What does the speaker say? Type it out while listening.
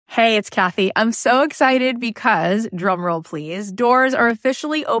Hey, it's Kathy. I'm so excited because, drumroll please, doors are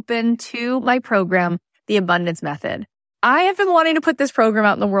officially open to my program, The Abundance Method. I have been wanting to put this program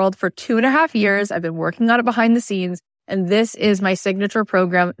out in the world for 2.5 years. I've been working on it behind the scenes, and this is my signature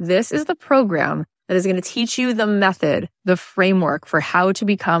program. This is the program that is going to teach you the method, the framework for how to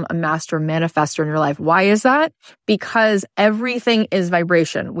become a master manifestor in your life. Why is that? Because everything is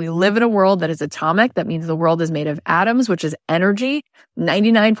vibration. We live in a world that is atomic. That means the world is made of atoms, which is energy.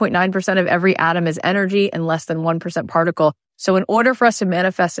 99.9% of every atom is energy and less than 1% particle. So in order for us to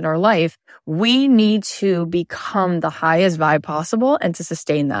manifest in our life, we need to become the highest vibe possible and to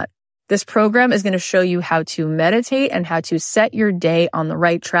sustain that. This program is going to show you how to meditate and how to set your day on the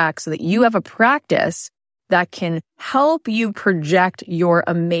right track so that you have a practice that can help you project your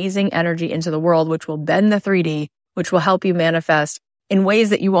amazing energy into the world, which will bend the 3D, which will help you manifest in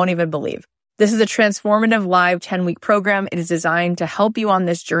ways that you won't even believe. This is a transformative live 10-week program. It is designed to help you on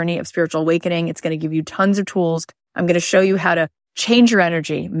this journey of spiritual awakening. It's going to give you tons of tools. I'm going to show you how to change your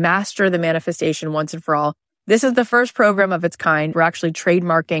energy, master the manifestation once and for all. This is the first program of its kind. We're actually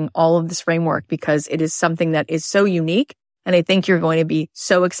trademarking all of this framework because it is something that is so unique, and I think you're going to be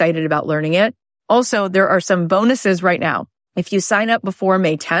so excited about learning it. Also, there are some bonuses right now. If you sign up before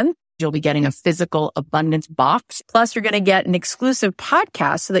May 10th, you'll be getting a physical abundance box. Plus, you're going to get an exclusive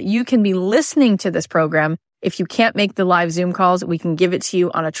podcast so that you can be listening to this program. If you can't make the live Zoom calls, we can give it to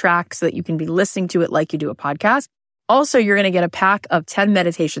you on a track so that you can be listening to it like you do a podcast. Also, you're going to get a pack of 10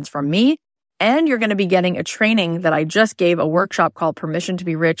 meditations from me. And you're going to be getting a training that I just gave, a workshop called Permission to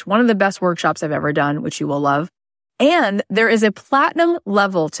be Rich, one of the best workshops I've ever done, which you will love. And there is a platinum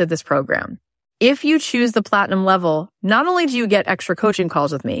level to this program. If you choose the platinum level, not only do you get extra coaching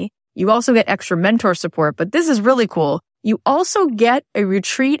calls with me, you also get extra mentor support, but this is really cool. You also get a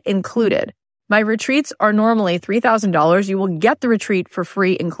retreat included. My retreats are normally $3,000. You will get the retreat for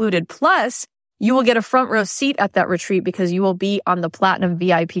free included. Plus, you will get a front row seat at that retreat because you will be on the platinum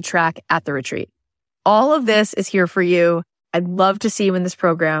VIP track at the retreat. All of this is here for you. I'd love to see you in this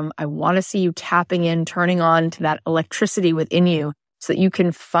program. I want to see you tapping in, turning on to that electricity within you so that you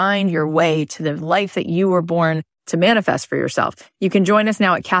can find your way to the life that you were born to manifest for yourself. You can join us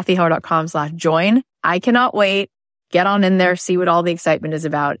now at kathyheller.com/join. I cannot wait. Get on in there, see what all the excitement is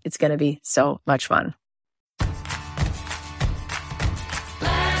about. It's going to be so much fun.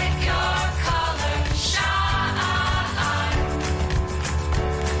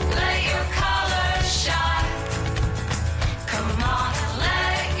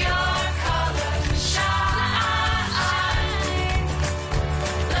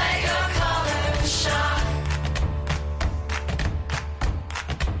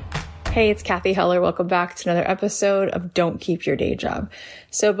 Hey, it's Kathy Heller. Welcome back to another episode of Don't Keep Your Day Job.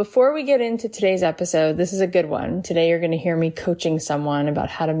 So before we get into today's episode, this is a good one. Today, you're going to hear me coaching someone about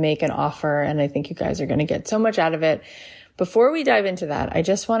how to make an offer, and I think you guys are going to get so much out of it. Before we dive into that, I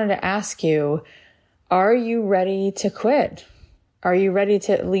just wanted to ask you, are you ready to quit? Are you ready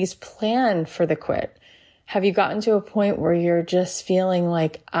to at least plan for the quit? Have you gotten to a point where you're just feeling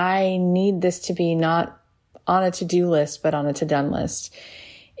like, I need this to be not on a to-do list, but on a to-done list?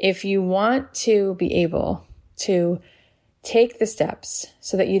 If you want to be able to take the steps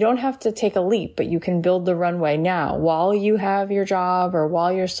so that you don't have to take a leap, but you can build the runway now while you have your job or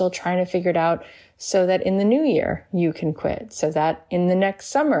while you're still trying to figure it out so that in the new year you can quit, so that in the next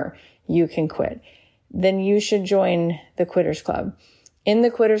summer you can quit, then you should join the Quitters Club. In the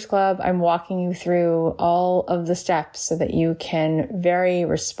Quitters Club, I'm walking you through all of the steps so that you can very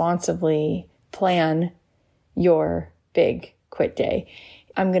responsibly plan your big quit day.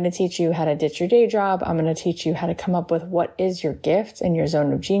 I'm going to teach you how to ditch your day job. I'm going to teach you how to come up with what is your gift and your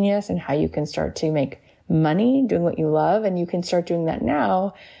zone of genius and how you can start to make money doing what you love. And you can start doing that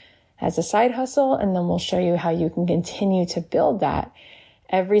now as a side hustle. And then we'll show you how you can continue to build that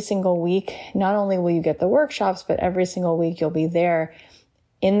every single week. Not only will you get the workshops, but every single week you'll be there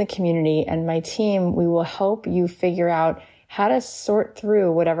in the community. And my team, we will help you figure out how to sort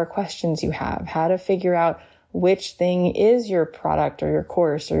through whatever questions you have, how to figure out which thing is your product or your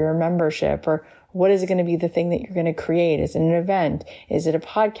course or your membership, or what is it going to be the thing that you're going to create? Is it an event? Is it a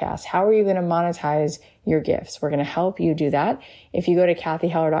podcast? How are you going to monetize your gifts? We're going to help you do that. If you go to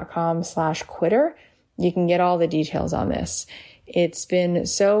kathyheller.com/quitter, you can get all the details on this. It's been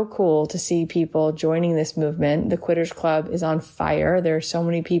so cool to see people joining this movement. The Quitters Club is on fire. There are so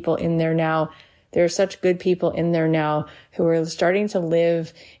many people in there now. There are such good people in there now who are starting to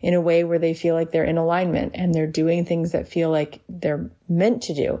live in a way where they feel like they're in alignment and they're doing things that feel like they're meant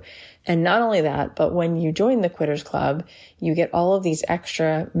to do. And not only that, but when you join the Quitters Club, you get all of these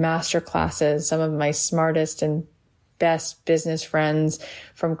extra master classes, some of my smartest and best business friends,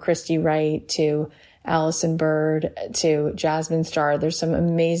 from Christy Wright to Allison Bird to Jasmine Star. There's some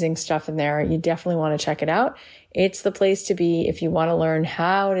amazing stuff in there. You definitely want to check it out. It's the place to be if you want to learn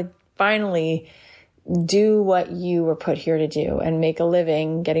how to finally do what you were put here to do and make a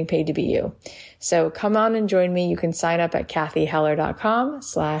living getting paid to be you. So come on and join me. You can sign up at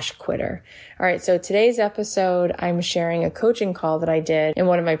kathyheller.com/quitter. All right. So today's episode, I'm sharing a coaching call that I did in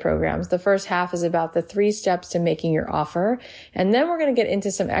one of my programs. The first half is about the 3 steps to making your offer. And then we're going to get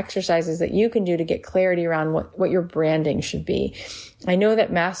into some exercises that you can do to get clarity around what your branding should be. I know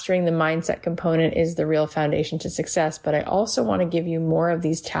that mastering the mindset component is the real foundation to success, but I also want to give you more of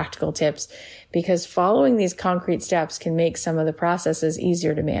these tactical tips because following these concrete steps can make some of the processes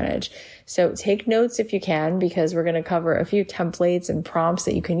easier to manage. So take notes if you can, because we're going to cover a few templates and prompts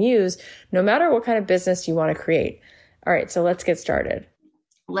that you can use no matter what kind of business you want to create. All right, so let's get started.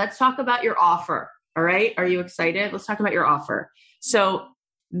 Let's talk about your offer. All right, are you excited? Let's talk about your offer. So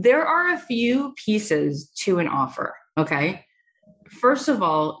there are a few pieces to an offer, okay? First of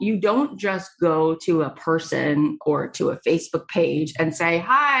all, you don't just go to a person or to a Facebook page and say,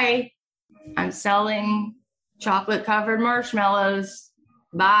 "Hi, I'm selling chocolate covered marshmallows.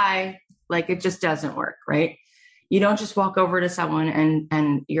 Bye." Like, it just doesn't work, right? You don't just walk over to someone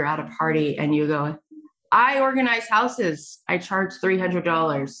and you're at a party and you go, "I organize houses. I charge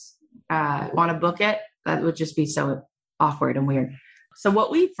 $300. Want to book it?" That would just be so awkward and weird. So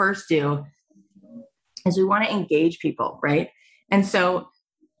what we first do is we want to engage people, right? And so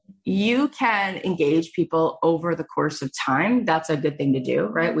you can engage people over the course of time. That's a good thing to do,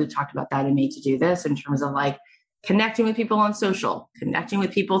 right? We talked about that in Made to Do This in terms of like connecting with people on social, connecting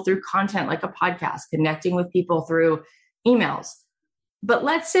with people through content like a podcast, connecting with people through emails. But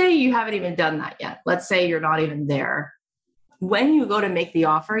let's say you haven't even done that yet. Let's say you're not even there. When you go to make the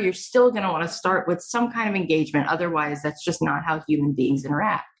offer, you're still going to want to start with some kind of engagement. Otherwise, that's just not how human beings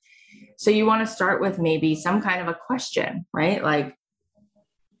interact. So you want to start with maybe some kind of a question, right? Like,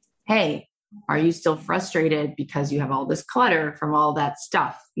 "Hey, are you still frustrated because you have all this clutter from all that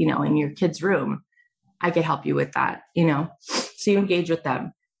stuff, in your kid's room? I could help you with that, So you engage with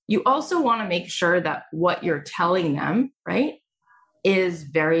them. You also want to make sure that what you're telling them, right, is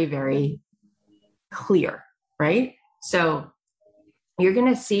very, very clear, right? So you're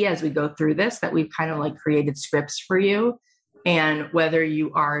going to see as we go through this that we've kind of like created scripts for you. And whether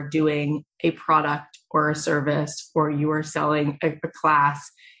you are doing a product or a service or you are selling a class,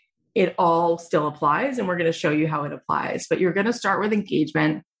 it all still applies. And we're going to show you how it applies. But you're going to start with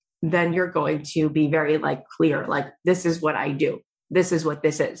engagement. Then you're going to be very clear, like, this is what I do. This is what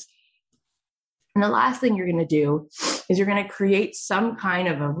this is. And the last thing you're going to do is you're going to create some kind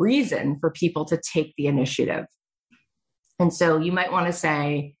of a reason for people to take the initiative. And so you might want to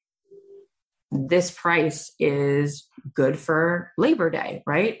say, "This price is good for Labor Day,"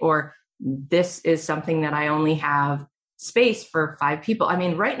 right? Or "This is something that I only have space for 5 people." I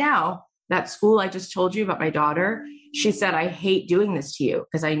mean, right now, that school I just told you about, my daughter, she said, "I hate doing this to you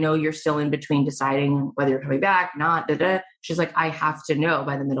because I know you're still in between deciding whether you're coming back, not, She's like, "I have to know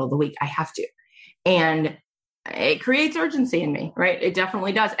by the middle of the week. I have to." And it creates urgency in me, right? It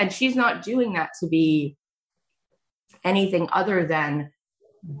definitely does. And she's not doing that to be anything other than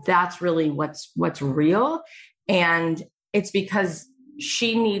that's really what's real. And it's because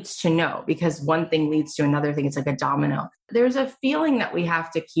she needs to know, because one thing leads to another thing. It's like a domino. There's a feeling that we have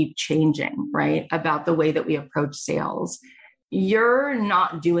to keep changing, right? About the way that we approach sales. You're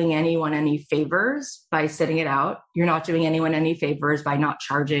not doing anyone any favors by sitting it out. You're not doing anyone any favors by not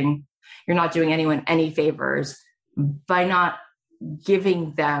charging. You're not doing anyone any favors by not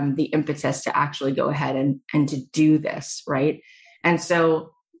giving them the impetus to actually go ahead and to do this, right? And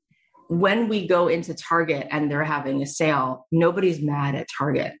so when we go into Target and they're having a sale, nobody's mad at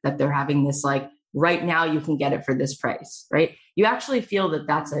Target that they're having this, like, right now you can get it for this price, right? You actually feel that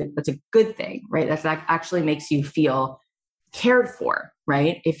that's a good thing, right? That actually makes you feel cared for,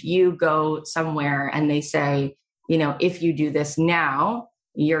 right? If you go somewhere and they say, if you do this now,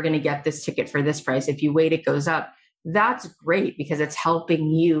 you're going to get this ticket for this price. If you wait, it goes up. That's great because it's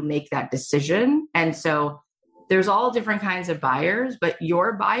helping you make that decision. And so there's all different kinds of buyers, but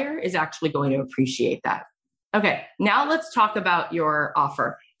your buyer is actually going to appreciate that. Okay, now let's talk about your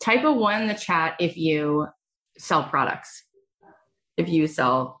offer. Type a 1 in the chat if you sell products. If you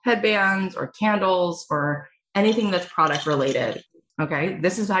sell headbands or candles or anything that's product related. Okay,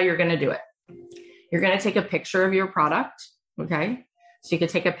 this is how you're going to do it. You're going to take a picture of your product. Okay, so you could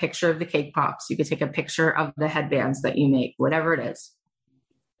take a picture of the cake pops. You could take a picture of the headbands that you make, whatever it is.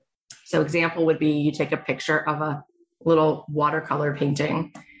 So example would be you take a picture of a little watercolor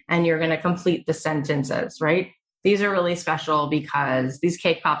painting and you're going to complete the sentences, right? these are really special because these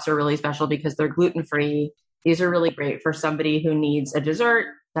cake pops are really special because they're gluten-free. These are really great for somebody who needs a dessert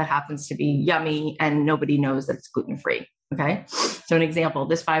that happens to be yummy and nobody knows that it's gluten-free. Okay. So an example,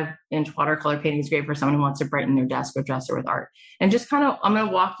 this 5-inch watercolor painting is great for someone who wants to brighten their desk or dresser with art. And just kind of, I'm going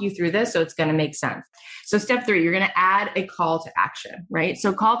to walk you through this so it's going to make sense. So step 3, you're going to add a call to action, right?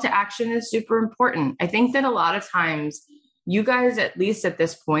 So call to action is super important. I think that a lot of times you guys, at least at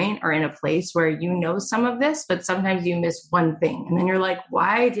this point, are in a place where you know some of this, but sometimes you miss one thing. And then you're like,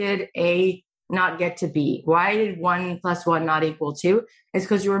 why did A not get to B? Why did 1 + 1 not equal 2? It's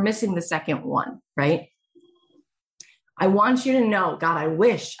because you were missing the second one, right? I want you to know, God, I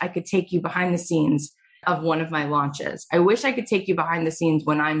wish I could take you behind the scenes of one of my launches. I wish I could take you behind the scenes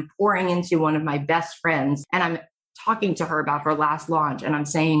when I'm pouring into one of my best friends and I'm talking to her about her last launch. And I'm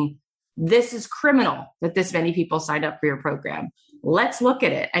saying, this is criminal that this many people signed up for your program. Let's look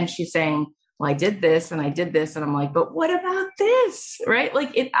at it. And she's saying, well, I did this and I did this. And I'm like, but what about this? Right?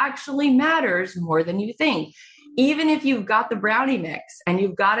 Like it actually matters more than you think. Even if you've got the brownie mix and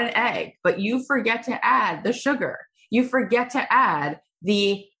you've got an egg, but you forget to add the sugar, you forget to add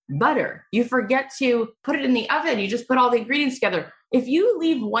the butter, you forget to put it in the oven, you just put all the ingredients together. If you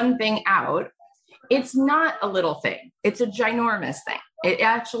leave one thing out, it's not a little thing. It's a ginormous thing. It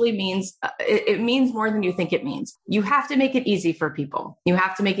actually means, it means more than you think it means. You have to make it easy for people. You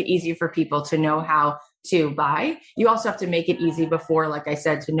have to make it easy for people to know how to buy. You also have to make it easy before, like I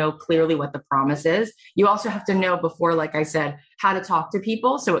said, to know clearly what the promise is. You also have to know before, like I said, how to talk to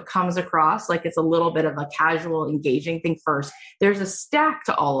people. So it comes across like it's a little bit of a casual, engaging thing first. There's a stack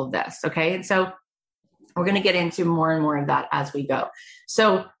to all of this. Okay. And so we're going to get into more and more of that as we go.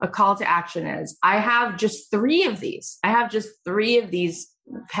 So a call to action is, I have just 3 of these. I have just 3 of these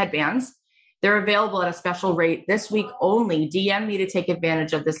headbands. They're available at a special rate this week only. DM me to take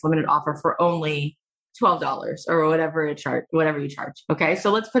advantage of this limited offer for only $12 or whatever you charge. Okay.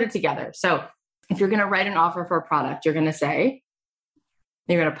 So let's put it together. So if you're going to write an offer for a product, you're going to say,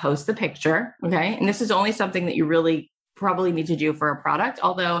 you're going to post the picture. Okay. And this is only something that you really probably need to do for a product.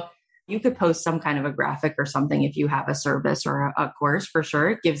 Although you could post some kind of a graphic or something if you have a service or a course, for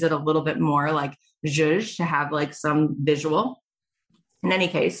sure. It gives it a little bit more like zhuzh to have like some visual in any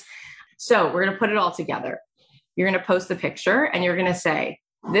case. So we're going to put it all together. You're going to post the picture and you're going to say,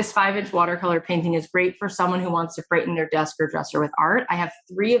 this 5-inch watercolor painting is great for someone who wants to brighten their desk or dresser with art. I have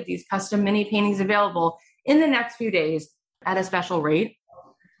 3 of these custom mini paintings available in the next few days at a special rate.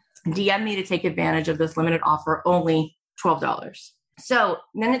 DM me to take advantage of this limited offer, only $12. So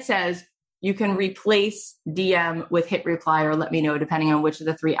then it says you can replace DM with hit reply or let me know, depending on which of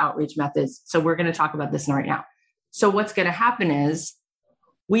the 3 outreach methods. So we're going to talk about this right now. So what's going to happen is,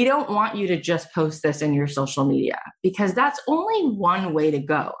 we don't want you to just post this in your social media because that's only one way to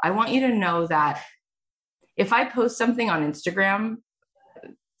go. I want you to know that if I post something on Instagram,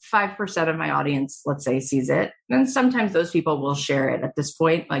 5% of my audience, let's say, sees it. And sometimes those people will share it at this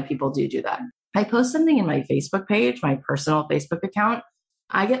point. Like people do that. I post something in my Facebook page, my personal Facebook account,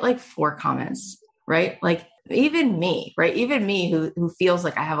 I get like 4 comments, right? Like even me, right? Even me who feels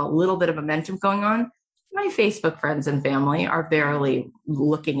like I have a little bit of momentum going on, my Facebook friends and family are barely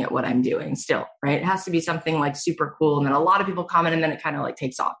looking at what I'm doing still, right? It has to be something like super cool. And then a lot of people comment and then it kind of like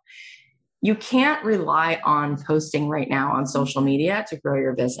takes off. You can't rely on posting right now on social media to grow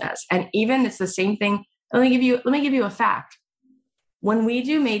your business. And even it's the same thing. Let me give you a fact. When we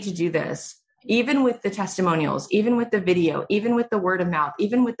do Made to Do This, even with the testimonials, even with the video, even with the word of mouth,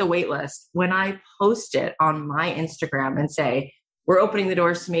 even with the wait list, when I post it on my Instagram and say, we're opening the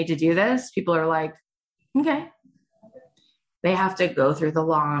doors to Made to Do This, people are like, okay. They have to go through the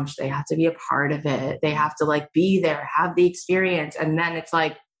launch. They have to be a part of it. They have to like be there, have the experience. And then it's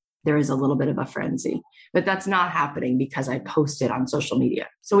like, there is a little bit of a frenzy, but that's not happening because I posted on social media.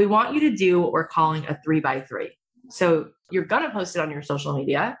 So we want you to do what we're calling a 3x3. So you're going to post it on your social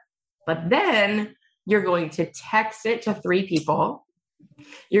media, but then you're going to text it to 3 people.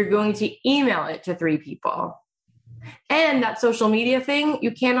 You're going to email it to 3 people. And that social media thing,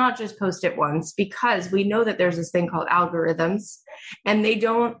 you cannot just post it once because we know that there's this thing called algorithms and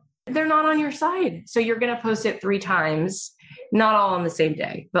they're not on your side. So you're going to post it 3 times, not all on the same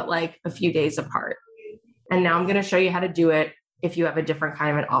day, but like a few days apart. And now I'm going to show you how to do it if you have a different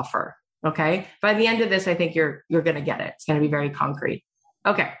kind of an offer. Okay. By the end of this, I think you're going to get it. It's going to be very concrete.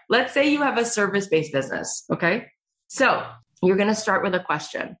 Okay. Let's say you have a service-based business. Okay. So you're going to start with a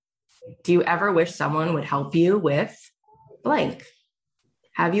question. Do you ever wish someone would help you with blank?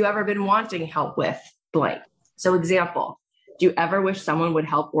 Have you ever been wanting help with blank? So example, do you ever wish someone would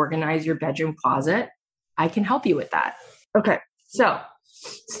help organize your bedroom closet? I can help you with that. Okay. So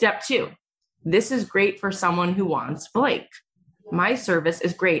step 2, This is great for someone who wants blank. My service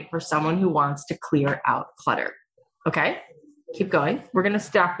is great for someone who wants to clear out clutter. Okay, keep going. We're going to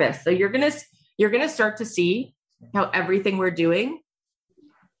stack this. So you're going to start to see how everything we're doing,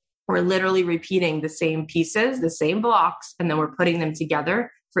 we're literally repeating the same pieces, the same blocks, and then we're putting them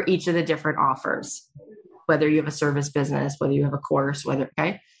together for each of the different offers, whether you have a service business, whether you have a course,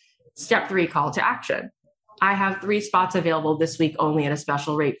 okay. Step 3, call to action. I have 3 spots available this week only at a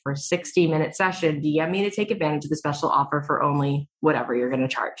special rate for a 60-minute session. DM me to take advantage of the special offer for only whatever you're going to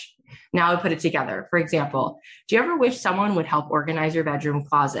charge. Now I put it together. For example, do you ever wish someone would help organize your bedroom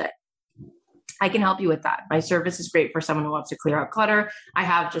closet? I can help you with that. My service is great for someone who wants to clear out clutter. I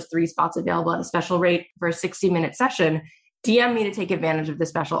have just 3 spots available at a special rate for a 60-minute session. DM me to take advantage of the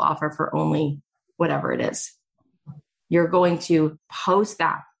special offer for only whatever it is. You're going to post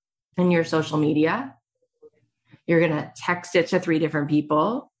that in your social media. You're going to text it to 3 different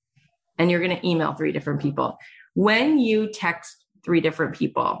people, and you're going to email 3 different people. When you text 3 different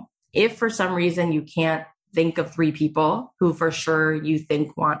people, if for some reason you can't think of 3 people who for sure you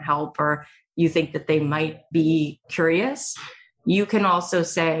think want help or you think that they might be curious, you can also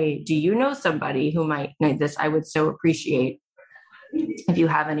say, do you know somebody who might need this? I would so appreciate if you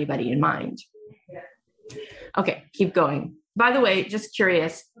have anybody in mind. Okay, keep going. By the way, just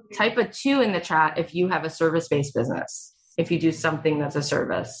curious, type a 2 in the chat if you have a service-based business, if you do something that's a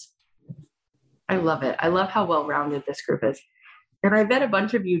service. I love it. I love how well-rounded this group is. And I bet a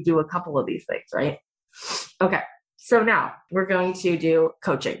bunch of you do a couple of these things, right? Okay, so now we're going to do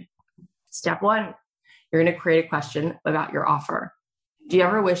coaching. Step 1, you're going to create a question about your offer. Do you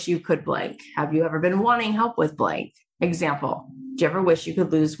ever wish you could blank? Have you ever been wanting help with blank? Example, do you ever wish you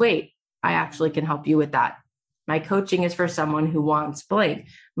could lose weight? I actually can help you with that. My coaching is for someone who wants blank.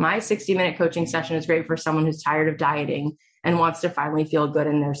 My 60-minute coaching session is great for someone who's tired of dieting and wants to finally feel good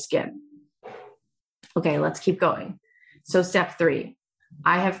in their skin. Okay, let's keep going. So step 3,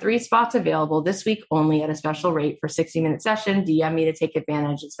 I have 3 spots available this week only at a special rate for 60-minute session. DM me to take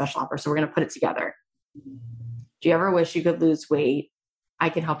advantage of special offer. So we're going to put it together. Do you ever wish you could lose weight? I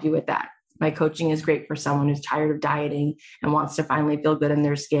can help you with that. My coaching is great for someone who's tired of dieting and wants to finally feel good in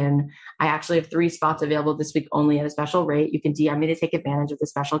their skin. I actually have 3 spots available this week only at a special rate. You can DM me to take advantage of the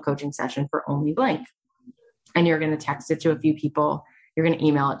special coaching session for only blank. And you're going to text it to a few people. You're going to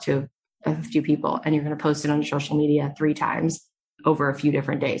email it to a few people, and you're going to post it on your social media 3 times over a few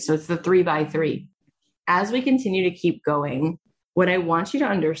different days. So it's the 3 by 3. As we continue to keep going, what I want you to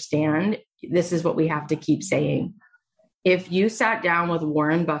understand, this is what we have to keep saying. If you sat down with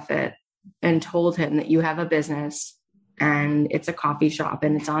Warren Buffett and told him that you have a business and it's a coffee shop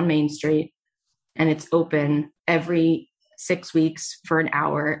and it's on Main Street and it's open every 6 weeks for an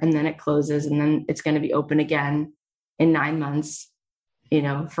hour and then it closes and then it's going to be open again in 9 months,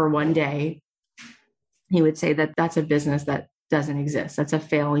 for one day, he would say that that's a business that doesn't exist. That's a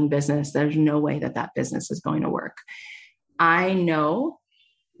failing business. There's no way that that business is going to work. I know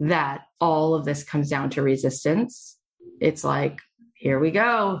that all of this comes down to resistance. It's like, here we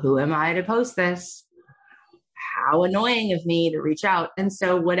go. Who am I to post this? How annoying of me to reach out. And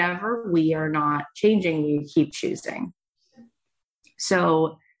so whatever we are not changing, we keep choosing.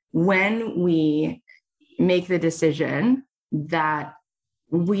 So when we make the decision that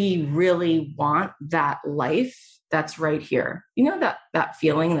we really want that life that's right here, that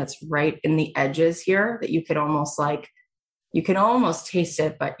feeling that's right in the edges here that you can almost taste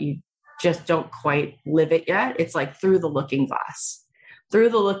it, but you just don't quite live it yet. It's like through the looking glass.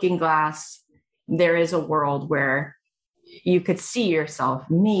 Through the looking glass, there is a world where you could see yourself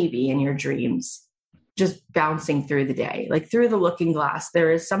maybe in your dreams just bouncing through the day. Like through the looking glass, there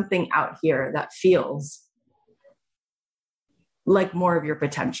is something out here that feels like more of your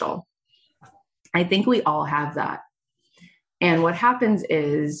potential. I think we all have that. And what happens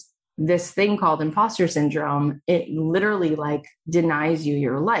is this thing called imposter syndrome, it literally denies you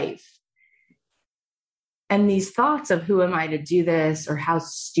your life. And these thoughts of who am I to do this, or how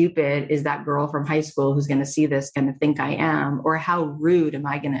stupid is that girl from high school who's going to see this going to think I am, or how rude am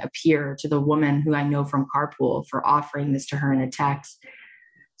I going to appear to the woman who I know from carpool for offering this to her in a text.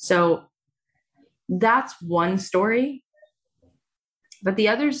 So that's one story. But the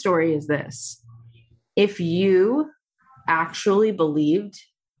other story is this. If you actually believed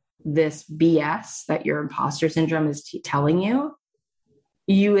this BS that your imposter syndrome is telling you,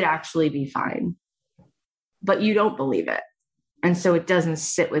 you would actually be fine. But you don't believe it. And so it doesn't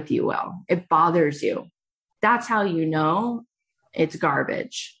sit with you well. It bothers you. That's how you know it's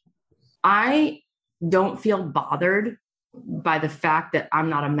garbage. I don't feel bothered by the fact that I'm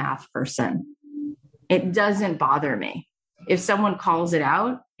not a math person. It doesn't bother me. If someone calls it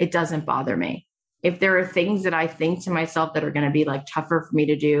out, it doesn't bother me. If there are things that I think to myself that are going to be like tougher for me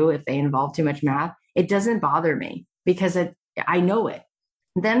to do if they involve too much math, it doesn't bother me because I know it.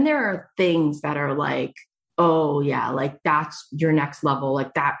 Then there are things that are like, oh yeah, like that's your next level,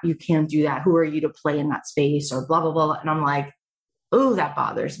 like that, you can't do that. Who are you to play in that space or blah, blah, blah. And I'm like, oh, that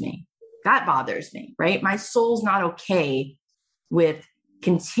bothers me. That bothers me, right? My soul's not okay with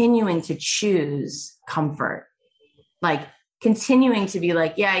continuing to choose comfort. Like continuing to be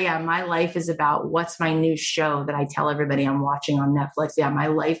like, yeah, my life is about what's my new show that I tell everybody I'm watching on Netflix. Yeah, my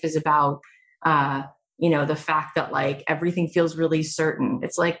life is about, the fact that like everything feels really certain.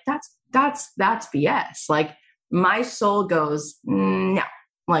 It's like, that's BS. Like my soul goes, no,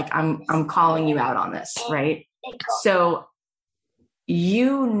 like I'm calling you out on this, right? So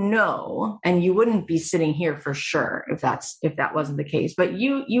and you wouldn't be sitting here for sure if that wasn't the case, but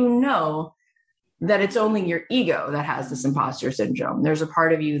that it's only your ego that has this imposter syndrome. There's a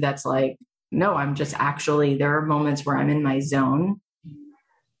part of you that's like, no, I'm just actually, there are moments where I'm in my zone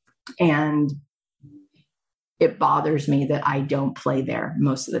and it bothers me that I don't play there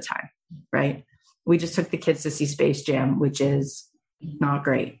most of the time, right? We just took the kids to see Space Jam, which is not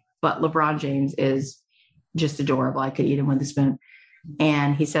great, but LeBron James is just adorable. I could eat him with a spoon.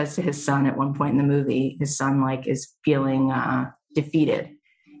 And he says to his son at one point in the movie, his son like is feeling defeated.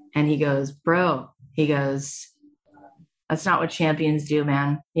 And he goes, that's not what champions do,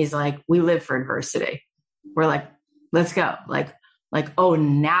 man. He's like, we live for adversity. We're like, let's go. Like, oh,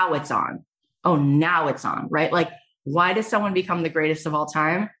 now it's on. Oh, now it's on, right? Like, why does someone become the greatest of all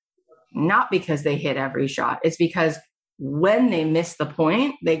time? Not because they hit every shot. It's because when they miss the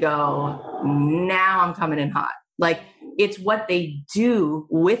point, they go, now I'm coming in hot. Like, it's what they do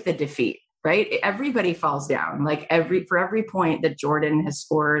with the defeat, right? Everybody falls down. Like for every point that Jordan has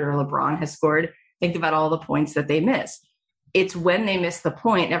scored or LeBron has scored, think about all the points that they miss. It's when they miss the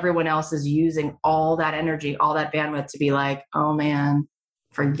point, everyone else is using all that energy, all that bandwidth to be like, oh man,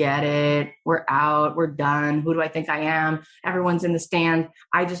 forget it. We're out. We're done. Who do I think I am? Everyone's in the stand.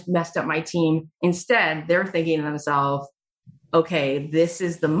 I just messed up my team. Instead, they're thinking to themselves, okay, this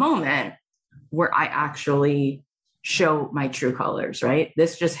is the moment where I actually show my true colors, right?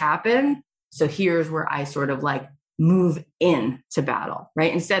 This just happened. So here's where I sort of like move in to battle,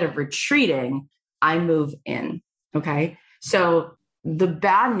 right? Instead of retreating, I move in. Okay. So the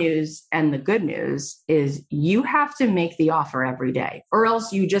bad news and the good news is you have to make the offer every day, or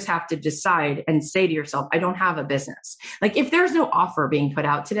else you just have to decide and say to yourself, I don't have a business. Like if there's no offer being put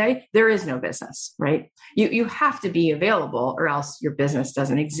out today, there is no business, right? You have to be available or else your business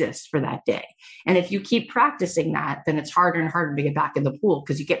doesn't exist for that day. And if you keep practicing that, then it's harder and harder to get back in the pool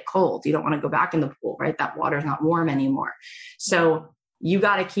because you get cold. You don't want to go back in the pool, right? That water's not warm anymore. So you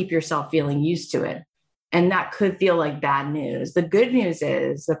got to keep yourself feeling used to it. And that could feel like bad news. The good news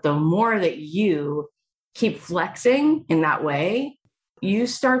is that the more that you keep flexing in that way, you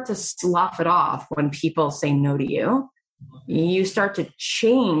start to slough it off when people say no to you. You start to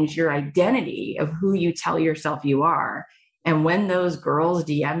change your identity of who you tell yourself you are. And when those girls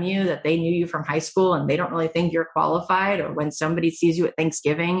DM you that they knew you from high school and they don't really think you're qualified, or when somebody sees you at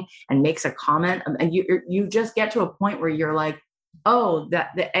Thanksgiving and makes a comment, and you just get to a point where you're like, oh,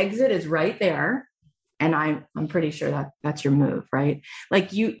 that the exit is right there. And I'm pretty sure that that's your move, right?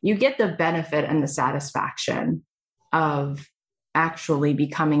 Like you get the benefit and the satisfaction of actually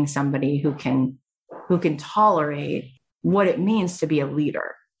becoming somebody who can tolerate what it means to be a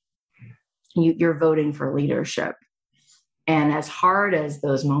leader. You're voting for leadership. And as hard as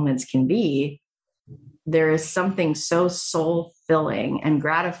those moments can be, there is something so soul-filling and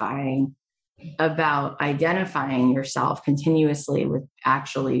gratifying about identifying yourself continuously with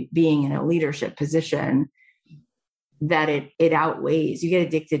actually being in a leadership position that it outweighs. You get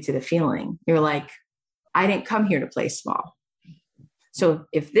addicted to the feeling. You're like, I didn't come here to play small. So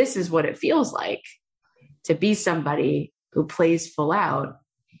if this is what it feels like to be somebody who plays full out,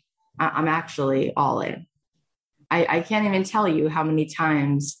 I'm actually all in. I can't even tell you how many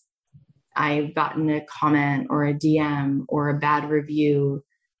times I've gotten a comment or a DM or a bad review,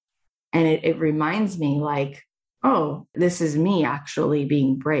 and it reminds me like, oh, this is me actually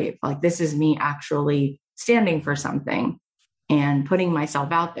being brave. Like this is me actually standing for something and putting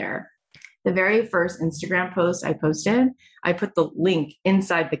myself out there. The very first Instagram post I posted, I put the link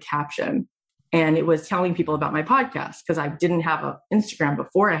inside the caption, and it was telling people about my podcast because I didn't have an Instagram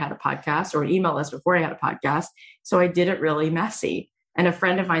before I had a podcast, or an email list before I had a podcast. So I did it really messy. And a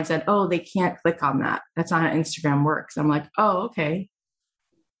friend of mine said, oh, they can't click on that. That's not how Instagram works. I'm like, oh, okay.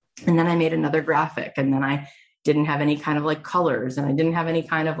 And then I made another graphic, and then I didn't have any kind of like colors, and I didn't have any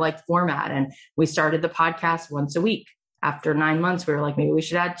kind of like format. And we started the podcast once a week. After 9 months, we were like, maybe we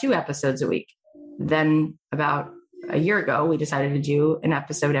should add 2 episodes a week. Then about a year ago, we decided to do an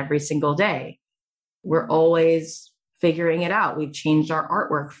episode every single day. We're always figuring it out. We've changed our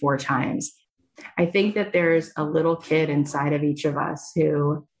artwork 4 times. I think that there's a little kid inside of each of us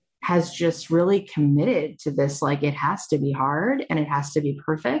who has just really committed to this. Like, it has to be hard and it has to be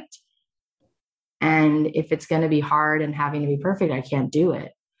perfect. And if it's going to be hard and having to be perfect, I can't do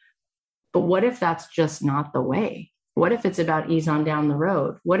it. But what if that's just not the way? What if it's about ease on down the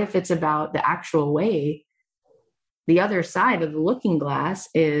road? What if it's about the actual way? The other side of the looking glass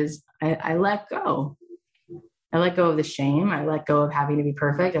is I let go. I let go of the shame. I let go of having to be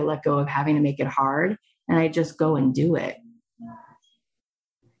perfect. I let go of having to make it hard. And I just go and do it.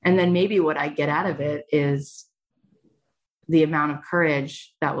 And then maybe what I get out of it is the amount of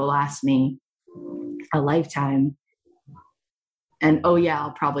courage that will last me a lifetime. And oh yeah,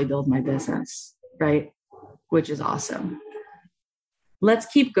 I'll probably build my business, right? Which is awesome. Let's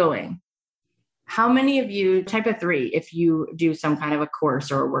keep going. How many of you, type of 3, if you do some kind of a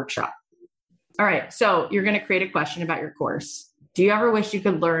course or a workshop? All right, so you're going to create a question about your course. Do you ever wish you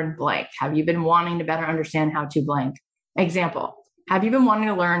could learn blank? Have you been wanting to better understand how to blank? Example, have you been wanting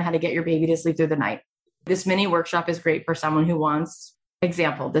to learn how to get your baby to sleep through the night? This mini workshop is great for someone who wants,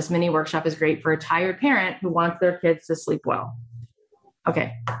 example, this mini workshop is great for a tired parent who wants their kids to sleep well.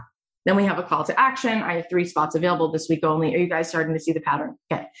 Okay, then we have a call to action. I have 3 spots available this week only. Are you guys starting to see the pattern?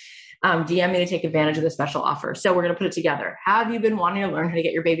 Okay. DM me to take advantage of the special offer. So we're going to put it together. Have you been wanting to learn how to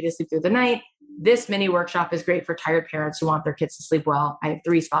get your baby to sleep through the night? This mini workshop is great for tired parents who want their kids to sleep well. I have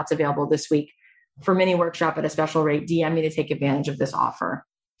 3 spots available this week for mini workshop at a special rate. DM me to take advantage of this offer.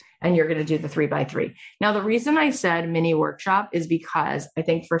 And you're going to do the 3x3. Now, the reason I said mini workshop is because I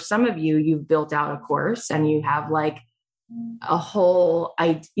think for some of you, you've built out a course and you have like a whole,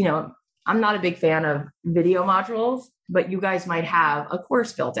 I'm not a big fan of video modules, but you guys might have a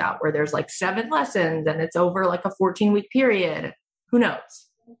course built out where there's like 7 lessons and it's over like a 14-week period. Who knows?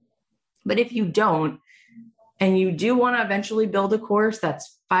 But if you don't, and you do want to eventually build a course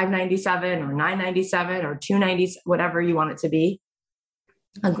that's $597 or $997 or $290, whatever you want it to be,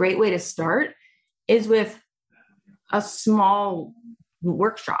 a great way to start is with a small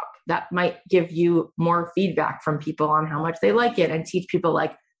workshop that might give you more feedback from people on how much they like it and teach people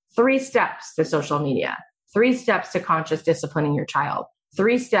like 3 steps to social media, 3 steps to conscious disciplining your child,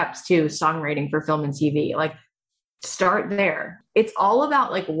 3 steps to songwriting for film and TV. Like, start there. It's all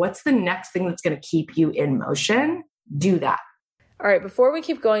about like, what's the next thing that's going to keep you in motion? Do that. All right, before we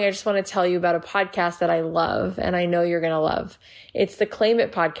keep going, I just want to tell you about a podcast that I love and I know you're going to love. It's the Claim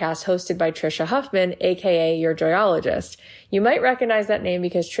It podcast hosted by Trisha Huffman, aka Your Joyologist. You might recognize that name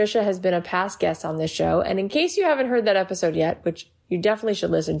because Trisha has been a past guest on this show. And in case you haven't heard that episode yet, which you definitely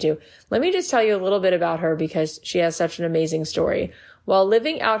should listen to, let me just tell you a little bit about her because she has such an amazing story. While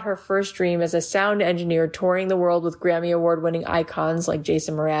living out her first dream as a sound engineer touring the world with Grammy Award-winning icons like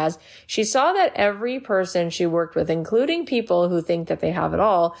Jason Mraz, she saw that every person she worked with, including people who think that they have it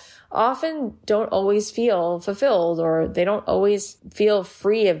all, often don't always feel fulfilled or they don't always feel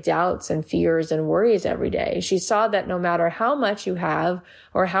free of doubts and fears and worries every day. She saw that no matter how much you have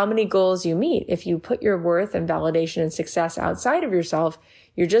or how many goals you meet, if you put your worth and validation and success outside of yourself,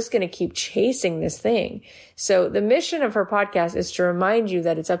 you're just going to keep chasing this thing. So the mission of her podcast is to remind you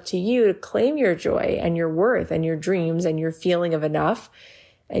that it's up to you to claim your joy and your worth and your dreams and your feeling of enough.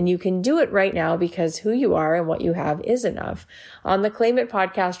 And you can do it right now because who you are and what you have is enough. On the Claim It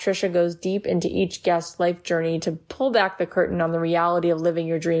podcast, Trisha goes deep into each guest's life journey to pull back the curtain on the reality of living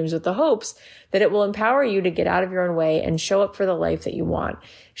your dreams with the hopes that it will empower you to get out of your own way and show up for the life that you want.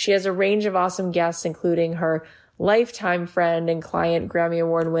 She has a range of awesome guests, including her lifetime friend and client, Grammy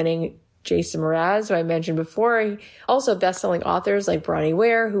Award-winning Jason Mraz, who I mentioned before. Also best-selling authors like Bronnie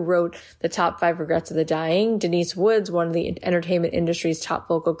Ware, who wrote The Top 5 Regrets of the Dying, Denise Woods, one of the entertainment industry's top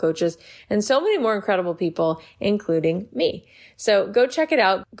vocal coaches, and so many more incredible people, including me. So go check it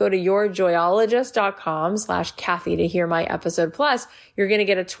out. Go to yourjoyologist.com/Kathy to hear my episode. Plus, you're going to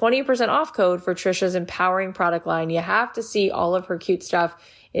get a 20% off code for Trisha's empowering product line. You have to see all of her cute stuff.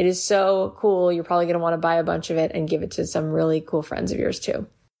 It is so cool. You're probably going to want to buy a bunch of it and give it to some really cool friends of yours too.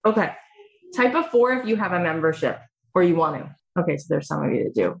 Okay. Type of 4 if you have a membership or you want to. Okay. So there's some of you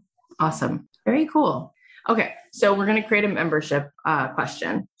that do. Awesome. Very cool. Okay. So we're going to create a membership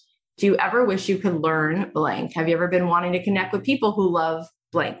question. Do you ever wish you could learn blank? Have you ever been wanting to connect with people who love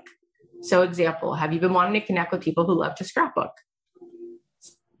blank? So example, have you been wanting to connect with people who love to scrapbook?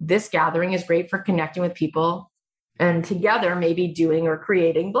 This gathering is great for connecting with people and together maybe doing or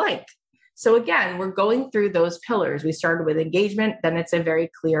creating blank. So again, we're going through those pillars. We started with engagement, then it's a very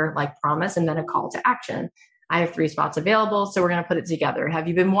clear like promise, and then a call to action. I have 3 spots available. So we're going to put it together. Have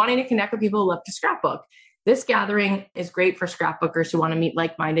you been wanting to connect with people who love to scrapbook? This gathering is great for scrapbookers who want to meet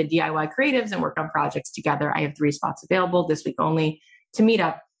like-minded DIY creatives and work on projects together. I have 3 spots available this week only to meet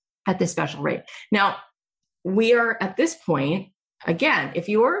up at this special rate. Now, we are at this point, again, if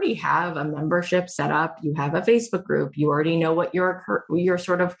you already have a membership set up, you have a Facebook group, you already know what your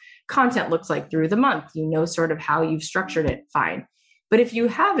sort of content looks like through the month, you know sort of how you've structured it, fine. But if you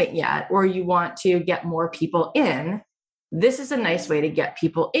haven't yet, or you want to get more people in, this is a nice way to get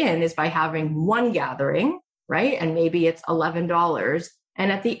people in, is by having one gathering, right? And maybe it's $11.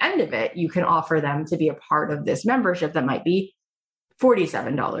 And at the end of it, you can offer them to be a part of this membership that might be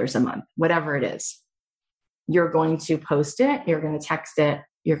 $47 a month, whatever it is. You're going to post it, you're going to text it,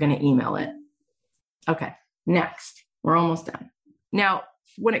 you're going to email it. Okay, next, we're almost done. Now,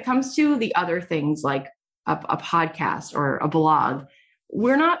 when it comes to the other things like a podcast or a blog,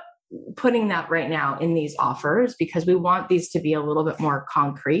 we're not putting that right now in these offers because we want these to be a little bit more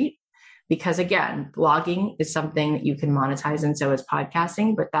concrete. Because again, blogging is something that you can monetize, and so is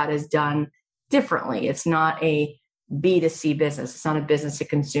podcasting, but that is done differently. It's not a B2C business. It's not a business to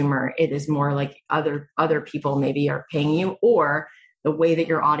consumer. It is more like other people maybe are paying you, or the way that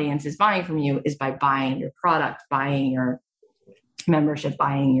your audience is buying from you is by buying your product, buying your membership,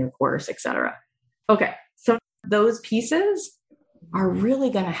 buying your course, etc. Okay, so those pieces are really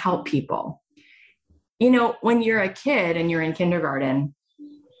going to help people. You know, when you're a kid and you're in kindergarten,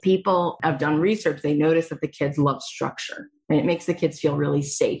 people have done research. They notice that the kids love structure, and it makes the kids feel really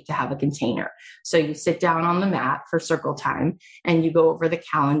safe to have a container. So you sit down on the mat for circle time and you go over the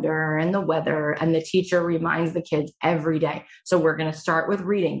calendar and the weather, and the teacher reminds the kids every day. So we're going to start with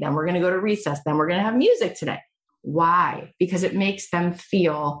reading, then we're going to go to recess, then we're going to have music today. Why? Because it makes them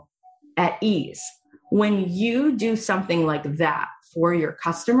feel at ease. When you do something like that for your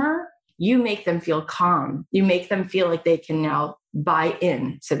customer, you make them feel calm. You make them feel like they can now buy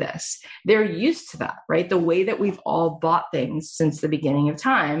into this. They're used to that, right? The way that we've all bought things since the beginning of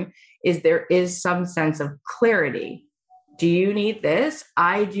time is there is some sense of clarity. Do you need this?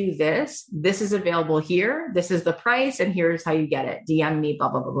 I do this. This is available here. This is the price, and here's how you get it. DM me, blah,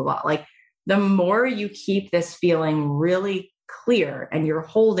 blah, blah, blah, blah. Like, the more you keep this feeling really clear and you're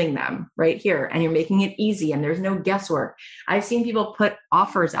holding them right here and you're making it easy and there's no guesswork. I've seen people put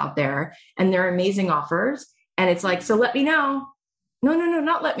offers out there and they're amazing offers. And it's like, so let me know. No,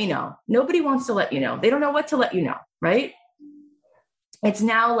 not let me know. Nobody wants to let you know. They don't know what to let you know, right? It's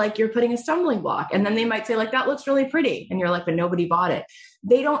now like you're putting a stumbling block. And then they might say like, that looks really pretty. And you're like, but nobody bought it.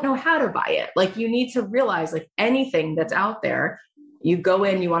 They don't know how to buy it. Like, you need to realize, like, anything that's out there, you go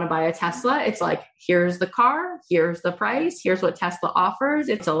in, you want to buy a Tesla. It's like, here's the car, here's the price, here's what Tesla offers.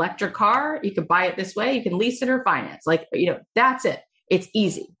 It's an electric car. You could buy it this way. You can lease it or finance. Like, you know, that's it. It's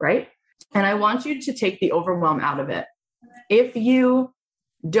easy, right? And I want you to take the overwhelm out of it. If you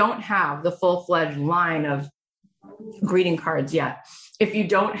don't have the full-fledged line of greeting cards yet, if you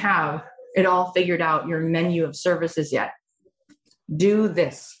don't have it all figured out, your menu of services yet, do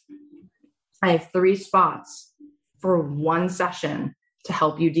this. I have 3 spots for one session to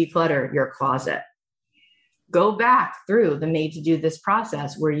help you declutter your closet. Go back through the made to do this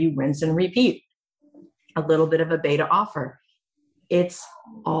process where you rinse and repeat. A little bit of a beta offer. It's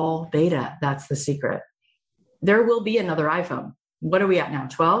all beta. That's the secret. There will be another iPhone. What are we at now?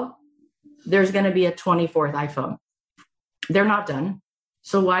 12? There's going to be a 24th iPhone. They're not done.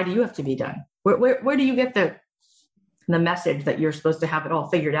 So why do you have to be done? Where do you get the message that you're supposed to have it all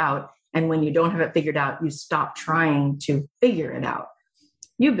figured out? And when you don't have it figured out, you stop trying to figure it out.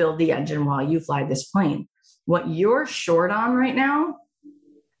 You build the engine while you fly this plane. What you're short on right now,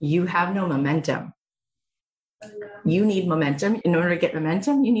 you have no momentum. You need momentum. In order to get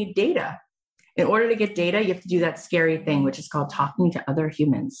momentum, you need data. In order to get data, you have to do that scary thing, which is called talking to other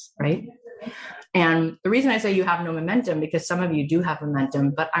humans, right? And the reason I say you have no momentum, because some of you do have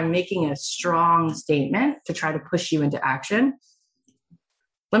momentum, but I'm making a strong statement to try to push you into action.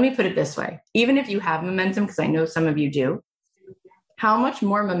 Let me put it this way. Even if you have momentum, because I know some of you do, how much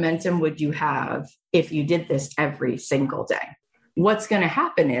more momentum would you have if you did this every single day? What's going to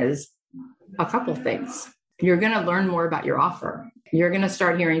happen is a couple things. You're going to learn more about your offer. You're going to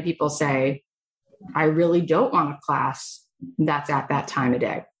start hearing people say, I really don't want a class that's at that time of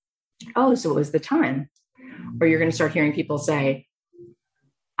day. Oh, so it was the time. Or you're going to start hearing people say,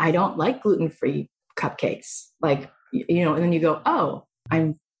 I don't like gluten-free cupcakes. Like, you know, and then you go, oh,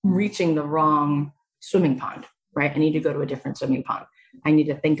 I'm reaching the wrong swimming pond, right? I need to go to a different swimming pond. I need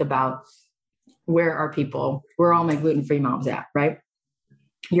to think about where are all my gluten-free moms at, right?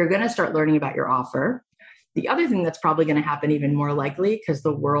 You're going to start learning about your offer. The other thing that's probably going to happen even more likely, because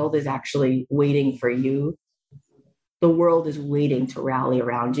the world is actually waiting for you the world is waiting to rally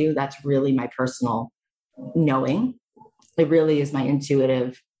around you. That's really my personal knowing. It really is my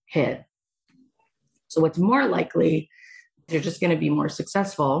intuitive hit. So what's more likely, you're just going to be more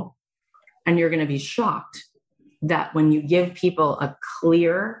successful, and you're going to be shocked that when you give people a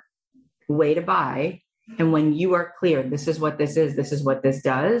clear way to buy, and when you are clear, this is what this is what this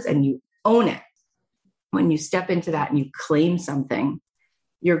does, and you own it, when you step into that and you claim something,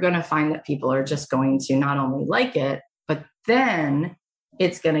 you're going to find that people are just going to not only like it, but then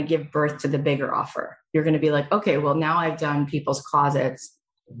it's going to give birth to the bigger offer. You're going to be like, okay, well, now I've done people's closets.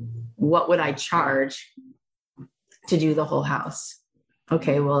 What would I charge to do the whole house?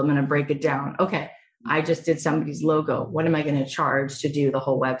 Okay, well, I'm going to break it down. Okay, I just did somebody's logo. What am I going to charge to do the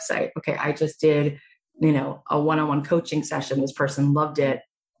whole website? Okay, I just did, a one-on-one coaching session. This person loved it.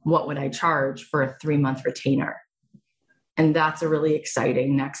 What would I charge for a 3-month retainer? And that's a really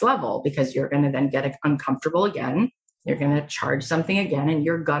exciting next level, because you're going to then get uncomfortable again. You're going to charge something again, and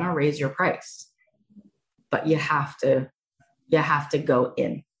you're going to raise your price. But you have to go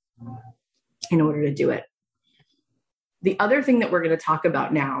in order to do it. The other thing that we're going to talk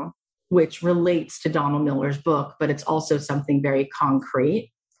about now, which relates to Donald Miller's book, but it's also something very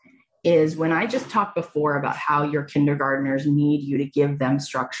concrete, is when I just talked before about how your kindergartners need you to give them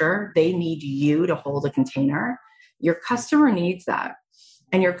structure. They need you to hold a container. Your customer needs that.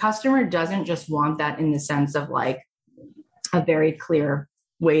 And your customer doesn't just want that in the sense of like a very clear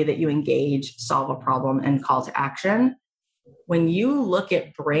way that you engage, solve a problem, and call to action. When you look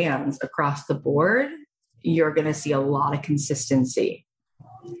at brands across the board, you're going to see a lot of consistency.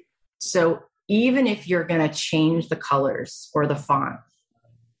 So even if you're going to change the colors or the font,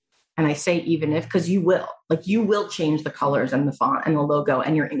 and I say even if, because you will change the colors and the font and the logo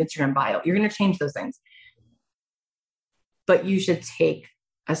and your Instagram bio. You're going to change those things. But you should take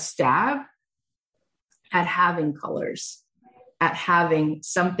a stab at having colors, at having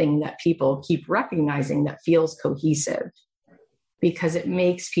something that people keep recognizing that feels cohesive, because it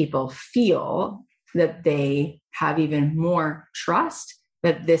makes people feel that they have even more trust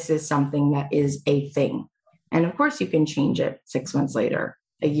that this is something that is a thing. And of course, you can change it 6 months later,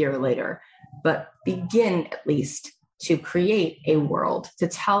 a year later, but begin at least to create a world, to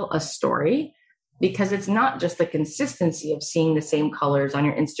tell a story, because it's not just the consistency of seeing the same colors on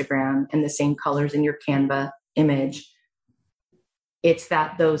your Instagram and the same colors in your Canva image. It's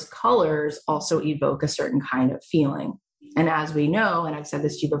that those colors also evoke a certain kind of feeling. And as we know, and I've said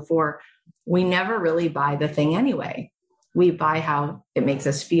this to you before, we never really buy the thing anyway. We buy how it makes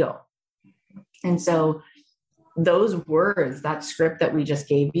us feel. And so those words, that script that we just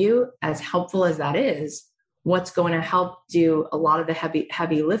gave you, as helpful as that is, what's going to help do a lot of the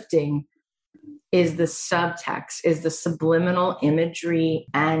heavy lifting is the subtext, is the subliminal imagery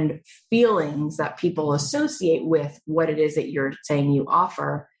and feelings that people associate with what it is that you're saying you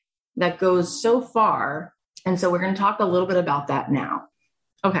offer, that goes so far. And so we're going to talk a little bit about that now.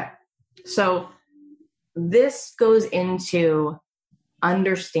 Okay. So this goes into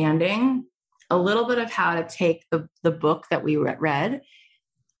understanding a little bit of how to take the book that we read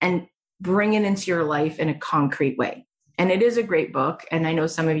and bring it into your life in a concrete way. And it is a great book. And I know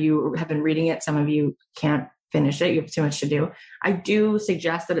some of you have been reading it. Some of you can't finish it. You have too much to do. I do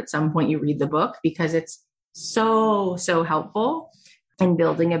suggest that at some point you read the book, because it's so, so helpful in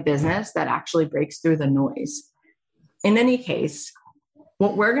building a business that actually breaks through the noise. In any case,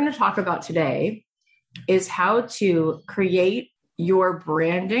 what we're going to talk about today is how to create your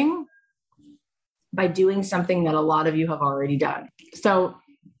branding by doing something that a lot of you have already done. So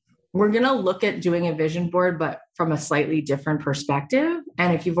we're going to look at doing a vision board, but from a slightly different perspective.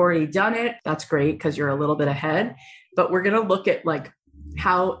 And if you've already done it, that's great, because you're a little bit ahead. But we're going to look at like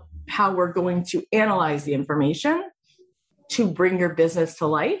how we're going to analyze the information to bring your business to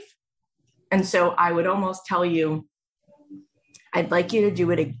life. And so I would almost tell you, I'd like you to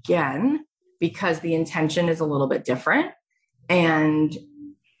do it again, because the intention is a little bit different. And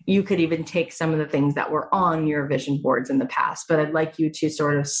you could even take some of the things that were on your vision boards in the past, but I'd like you to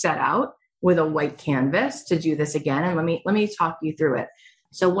sort of set out with a white canvas to do this again. And let me talk you through it.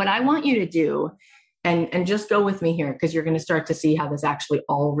 So what I want you to do, and just go with me here, because you're going to start to see how this actually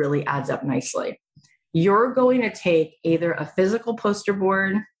all really adds up nicely. You're going to take either a physical poster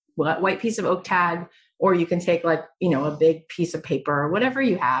board, a white piece of oak tag, or you can take like, a big piece of paper, whatever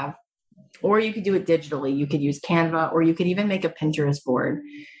you have, or you could do it digitally. You could use Canva, or you could even make a Pinterest board.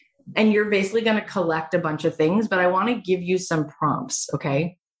 And you're basically going to collect a bunch of things, but I want to give you some prompts.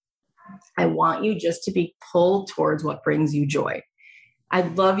 Okay. I want you just to be pulled towards what brings you joy.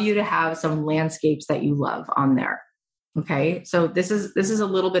 I'd love you to have some landscapes that you love on there. Okay. So this is a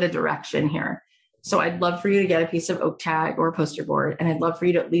little bit of direction here. So I'd love for you to get a piece of oak tag or a poster board, and I'd love for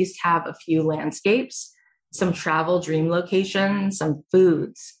you to at least have a few landscapes, some travel dream locations, some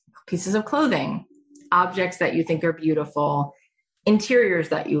foods, pieces of clothing, objects that you think are beautiful, interiors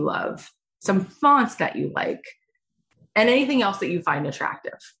that you love, some fonts that you like, and anything else that you find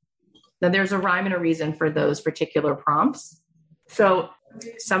attractive. Now, there's a rhyme and a reason for those particular prompts. So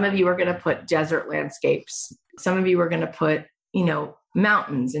some of you are going to put desert landscapes. Some of you are going to put,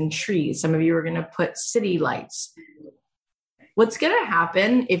 mountains and trees. Some of you are going to put city lights. What's going to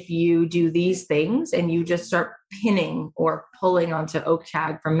happen if you do these things and you just start pinning or pulling onto oak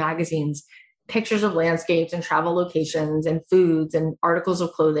tag from magazines, pictures of landscapes and travel locations and foods and articles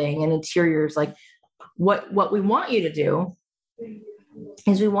of clothing and interiors? Like what we want you to do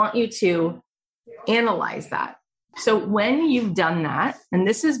is we want you to analyze that. So when you've done that, and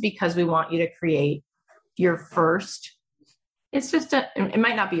this is because we want you to create your first, it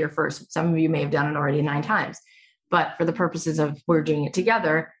might not be your first. Some of you may have done it already 9 times, but for the purposes of we're doing it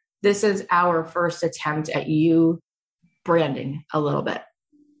together, this is our first attempt at you branding a little bit.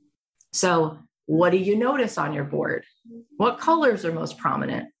 So what do you notice on your board? What colors are most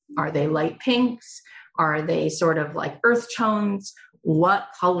prominent? Are they light pinks? Are they sort of like earth tones? What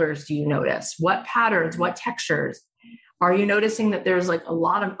colors do you notice? What patterns? What textures? Are you noticing that there's like a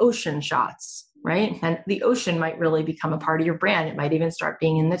lot of ocean shots, right? And the ocean might really become a part of your brand. It might even start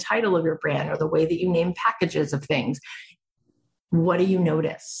being in the title of your brand or the way that you name packages of things. What do you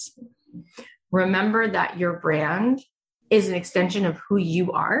notice? Remember that your brand is an extension of who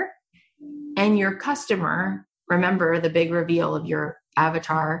you are, and your customer, remember the big reveal of your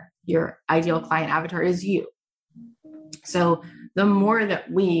avatar, your ideal client avatar is you. So the more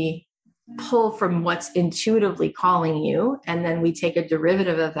that we pull from what's intuitively calling you, and then we take a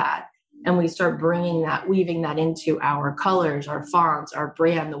derivative of that and we start bringing that, weaving that into our colors, our fonts, our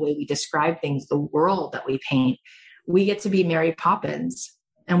brand, the way we describe things, the world that we paint, we get to be Mary Poppins,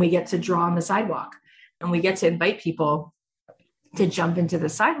 and we get to draw on the sidewalk, and we get to invite people to jump into the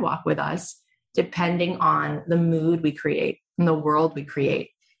sidewalk with us, depending on the mood we create and the world we create.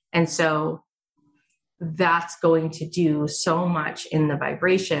 And so that's going to do so much in the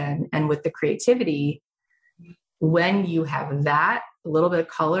vibration and with the creativity when you have that, a little bit of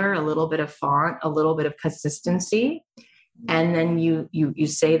color, a little bit of font, a little bit of consistency, and then you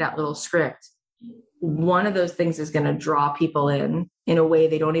say that little script. One of those things is going to draw people in a way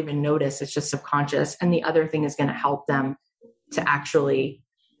they don't even notice. It's just subconscious. And the other thing is going to help them to actually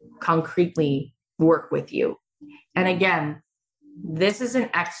concretely work with you. And again, this is an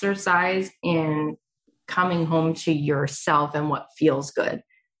exercise in coming home to yourself and what feels good.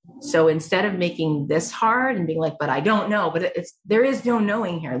 So instead of making this hard and being like, but I don't know, but there is no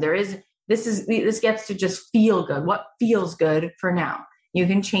knowing here. This gets to just feel good. What feels good for now? You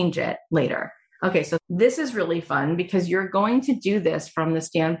can change it later. Okay. So this is really fun because you're going to do this from the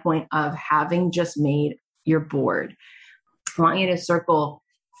standpoint of having just made your board. I want you to circle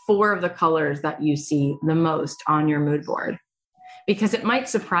 4 of the colors that you see the most on your mood board, because it might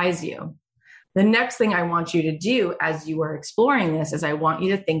surprise you. The next thing I want you to do as you are exploring this is I want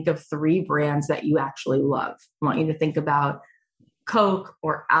you to think of 3 brands that you actually love. I want you to think about Coke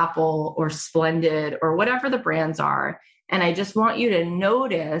or Apple or Splendid or whatever the brands are. And I just want you to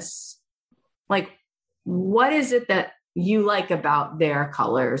notice, like, what is it that you like about their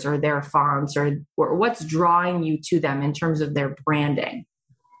colors or their fonts or what's drawing you to them in terms of their branding,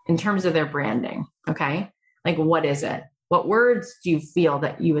 okay? Like, what is it? What words do you feel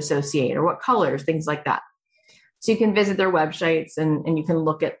that you associate, or what colors, things like that? So you can visit their websites and you can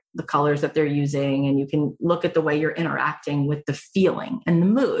look at the colors that they're using, and you can look at the way you're interacting with the feeling and the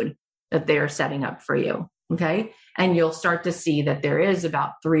mood that they're setting up for you, okay? And you'll start to see that there is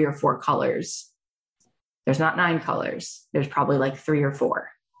about 3 or 4 colors. There's not 9 colors. There's probably like 3 or 4.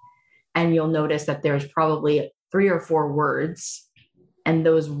 And you'll notice that there's probably 3 or 4 words, and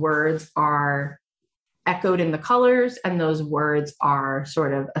those words are echoed in the colors, and those words are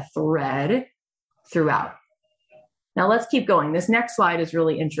sort of a thread throughout. Now let's keep going. This next slide is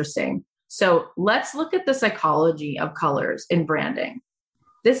really interesting. So let's look at the psychology of colors in branding.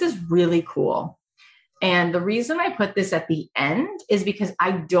 This is really cool. And the reason I put this at the end is because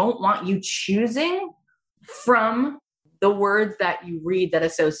I don't want you choosing from the words that you read that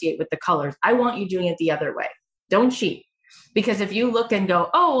associate with the colors. I want you doing it the other way. Don't cheat. Because if you look and go,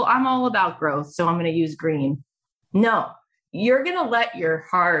 oh, I'm all about growth, so I'm going to use green. No, you're going to let your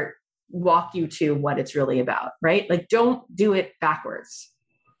heart walk you to what it's really about, right? Like, don't do it backwards.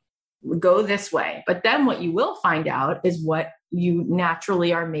 Go this way. But then what you will find out is what you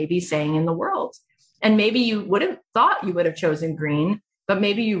naturally are maybe saying in the world. And maybe you wouldn't thought you would have chosen green but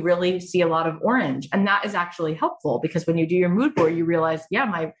maybe you really see a lot of orange. And that is actually helpful because when you do your mood board, you realize,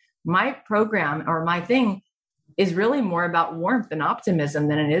 yeah, my program or my thing is really more about warmth and optimism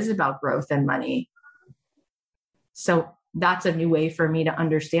than it is about growth and money. So that's a new way for me to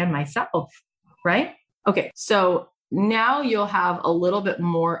understand myself, right? Okay. So now you'll have a little bit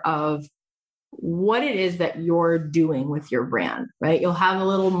more of what it is that you're doing with your brand, right? You'll have a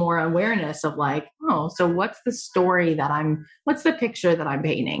little more awareness of like, oh, so what's the story what's the picture that I'm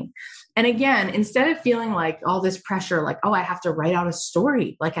painting? And again, instead of feeling like all this pressure, like, oh, I have to write out a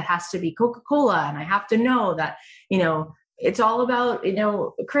story, like it has to be Coca-Cola and I have to know that, it's all about,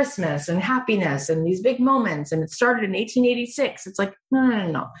 Christmas and happiness and these big moments. And it started in 1886. It's like,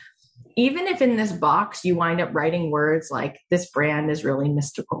 no. Even if in this box, you wind up writing words like this brand is really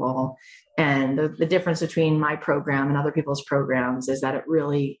mystical. And the difference between my program and other people's programs is that it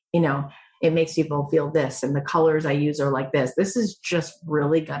really, it makes people feel this. And the colors I use are like this. This is just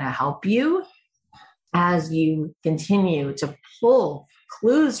really going to help you as you continue to pull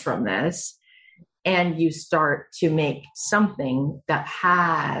clues from this and you start to make something that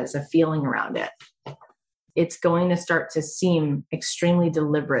has a feeling around it. It's going to start to seem extremely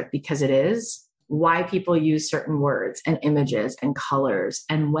deliberate because it is why people use certain words and images and colors.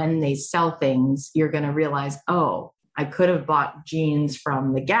 And when they sell things, you're going to realize, oh, I could have bought jeans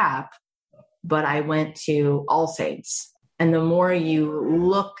from the Gap, but I went to All Saints. And the more you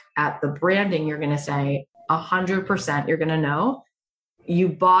look at the branding, you're going to say 100%, you're going to know you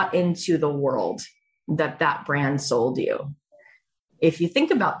bought into the world that brand sold you. If you think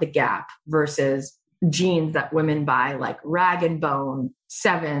about the Gap versus jeans that women buy, like Rag & Bone,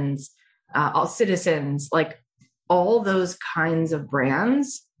 Sevens, All Citizens, like all those kinds of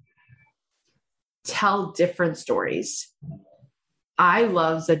brands tell different stories. I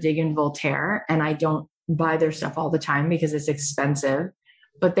love Zadig and Voltaire, and I don't buy their stuff all the time because it's expensive,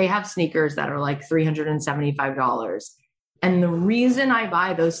 but they have sneakers that are like $375. And the reason I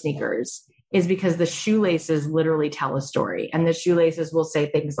buy those sneakers is because the shoelaces literally tell a story. And the shoelaces will say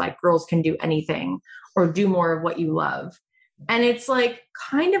things like, girls can do anything or do more of what you love. And it's like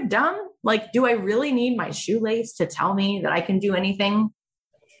kind of dumb. Like, do I really need my shoelace to tell me that I can do anything?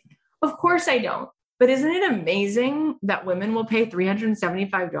 Of course I don't. But isn't it amazing that women will pay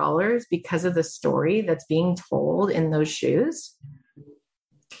 $375 because of the story that's being told in those shoes?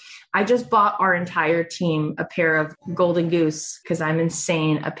 I just bought our entire team a pair of Golden Goose, because I'm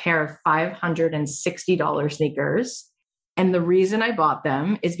insane, a pair of $560 sneakers. And the reason I bought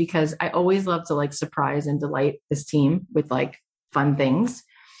them is because I always love to like surprise and delight this team with like fun things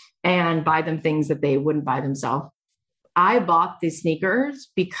and buy them things that they wouldn't buy themselves. I bought these sneakers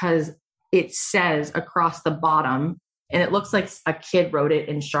because it says across the bottom, and it looks like a kid wrote it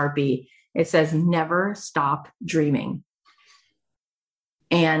in Sharpie. It says, never stop dreaming.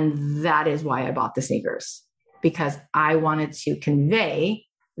 And that is why I bought the sneakers, because I wanted to convey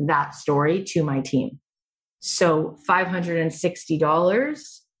that story to my team. So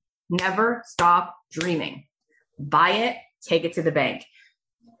 $560, never stop dreaming. Buy it, take it to the bank.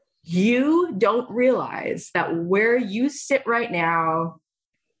 You don't realize that where you sit right now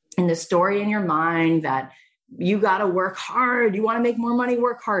in the story in your mind that you got to work hard. You want to make more money,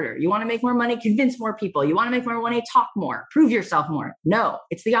 work harder. You want to make more money, convince more people. You want to make more money, talk more, prove yourself more. No,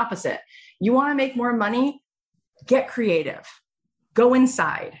 it's the opposite. You want to make more money, get creative, go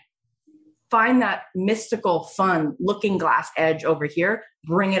inside, find that mystical, fun looking glass edge over here,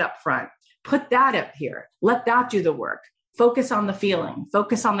 bring it up front, put that up here, let that do the work. Focus on the feeling,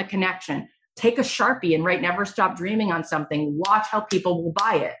 focus on the connection. Take a Sharpie and write never stop dreaming on something. Watch how people will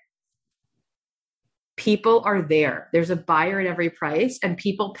buy it. People are there. There's a buyer at every price, and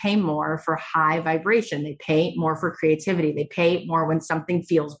people pay more for high vibration. They pay more for creativity. They pay more when something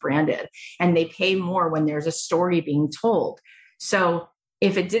feels branded, and they pay more when there's a story being told. So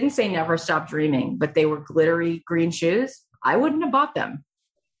if it didn't say never stop dreaming, but they were glittery green shoes, I wouldn't have bought them.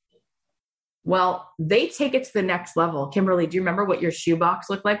 Well, they take it to the next level. Kimberly, do you remember what your shoe box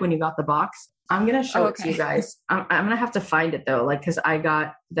looked like when you got the box? I'm going to show it to you guys. I'm going to have to find it though, because I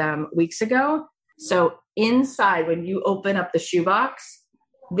got them weeks ago. So inside, when you open up the shoebox,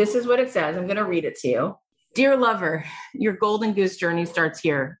 this is what it says. I'm going to read it to you. Dear lover, your Golden Goose journey starts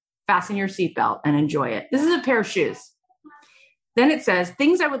here. Fasten your seatbelt and enjoy it. This is a pair of shoes. Then it says,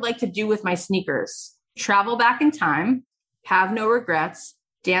 things I would like to do with my sneakers. Travel back in time, have no regrets,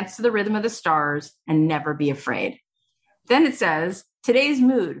 dance to the rhythm of the stars, and never be afraid. Then it says, today's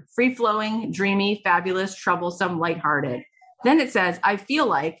mood, free-flowing, dreamy, fabulous, troublesome, lighthearted. Then it says, I feel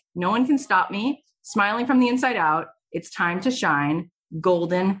like no one can stop me. Smiling from the inside out, it's time to shine.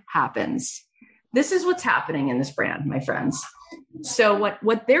 Golden happens. this is what's happening in this brand, my friends. So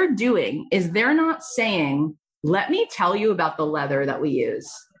what they're doing is they're not saying, let me tell you about the leather that we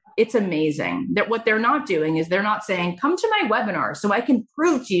use. It's amazing. That what they're not doing is they're not saying, come to my webinar so I can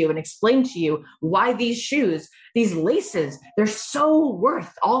prove to you and explain to you why these shoes, these laces, they're so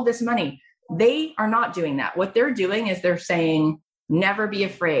worth all this money. They are not doing that. What they're doing is they're saying, never be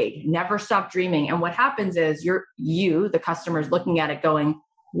afraid, never stop dreaming. And what happens is the customers looking at it going,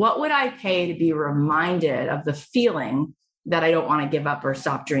 what would I pay to be reminded of the feeling that I don't want to give up or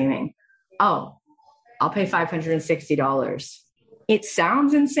stop dreaming? Oh, I'll pay $560. It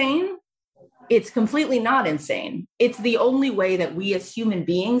sounds insane. It's completely not insane. It's the only way that we as human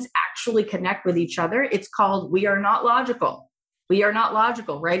beings actually connect with each other. It's called, we are not logical. We are not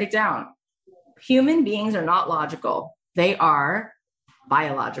logical. Write it down. Human beings are not logical. They are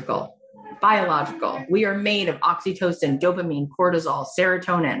biological. Biological. We are made of oxytocin, dopamine, cortisol,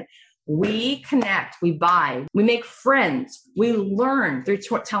 serotonin. We connect, we buy, we make friends, we learn through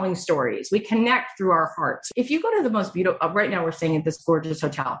telling stories, we connect through our hearts. If you go to the most beautiful, right now we're staying at this gorgeous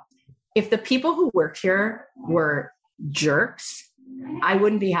hotel. If the people who worked here were jerks, I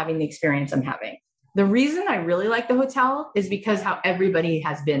wouldn't be having the experience I'm having. The reason I really like the hotel is because how everybody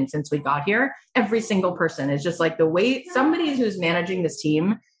has been since we got here. Every single person is just like the way somebody who's managing this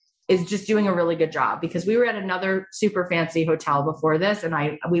team is just doing a really good job, because we were at another super fancy hotel before this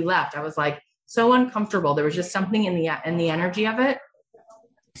and we left. I was like so uncomfortable. There was just something in the energy of it.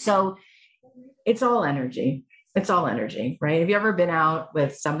 So it's all energy. It's all energy, right? Have you ever been out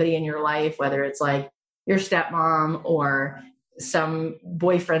with somebody in your life, whether it's like your stepmom or some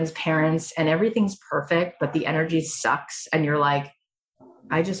boyfriend's parents, and everything's perfect, but the energy sucks. And you're like,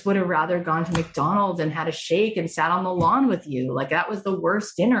 I just would have rather gone to McDonald's and had a shake and sat on the lawn with you. Like, that was the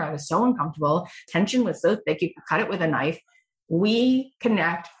worst dinner. I was so uncomfortable. Tension was so thick, you could cut it with a knife. We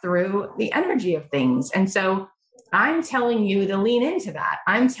connect through the energy of things. And so I'm telling you to lean into that.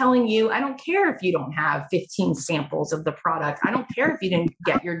 I'm telling you, I don't care if you don't have 15 samples of the product. I don't care if you didn't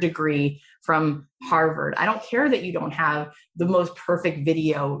get your degree from Harvard. I don't care that you don't have the most perfect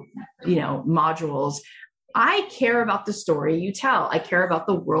video, modules. I care about the story you tell. I care about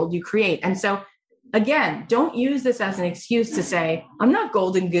the world you create. And so again, don't use this as an excuse to say, I'm not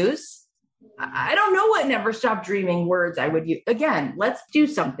golden goose. I don't know what never stop dreaming words I would use. Again, let's do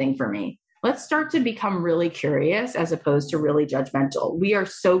something for me. Let's start to become really curious as opposed to really judgmental. We are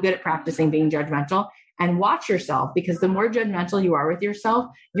so good at practicing being judgmental. And watch yourself, because the more judgmental you are with yourself,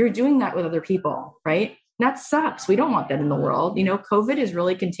 you're doing that with other people, right? That sucks. We don't want that in the world. COVID is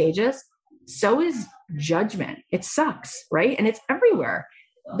really contagious. So is judgment. It sucks, right? And it's everywhere.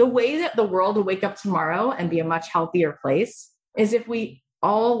 The way that the world will wake up tomorrow and be a much healthier place is if we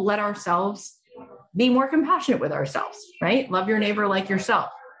all let ourselves be more compassionate with ourselves, right? Love your neighbor like yourself.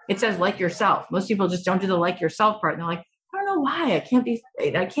 It says like yourself. Most people just don't do the like yourself part. And they're like, I don't know why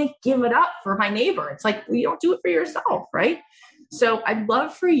I can't give it up for my neighbor. It's like, you don't do it for yourself, right? So I'd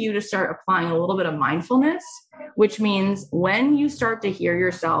love for you to start applying a little bit of mindfulness, which means when you start to hear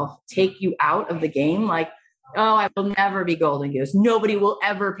yourself take you out of the game, like, oh, I will never be golden goose. Nobody will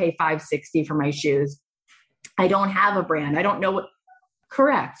ever pay $560 for my shoes. I don't have a brand. I don't know what.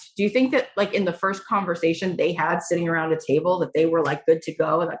 Correct. Do you think that like in the first conversation they had sitting around a table that they were like good to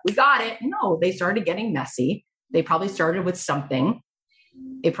go and like, we got it? No, they started getting messy. They probably started with something.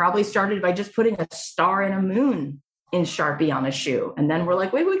 They probably started by just putting a star and a moon in Sharpie on a shoe. And then we're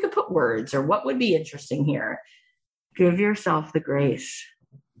like, wait, we could put words, or what would be interesting here? Give yourself the grace.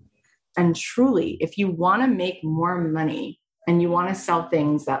 And truly, if you want to make more money and you want to sell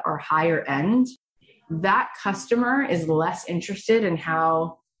things that are higher end, that customer is less interested in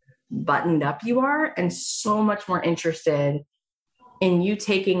how buttoned up you are and so much more interested in you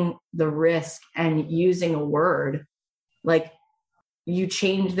taking the risk and using a word. Like, you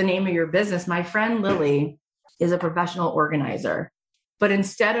change the name of your business. My friend Lily is a professional organizer, but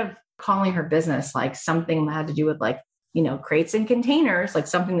instead of calling her business like something that had to do with like, crates and containers, like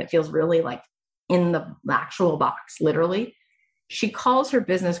something that feels really like in the actual box, literally, she calls her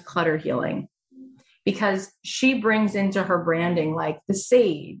business Clutter Healing, because she brings into her branding like the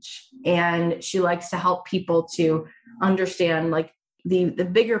sage, and she likes to help people to understand like the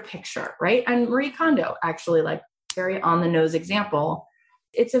bigger picture, right? And Marie Kondo, actually, like, very on the nose example.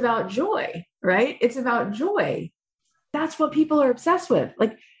 It's about joy, right? It's about joy. That's what people are obsessed with.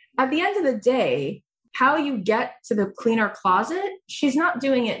 Like, at the end of the day, how you get to the cleaner closet, she's not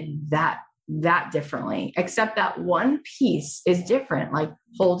doing it that differently, except that one piece is different. Like,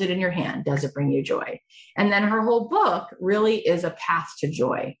 hold it in your hand. Does it bring you joy? And then her whole book really is a path to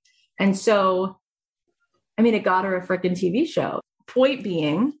joy. And so, it got her a freaking TV show. Point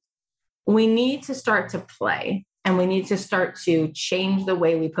being, we need to start to play, and we need to start to change the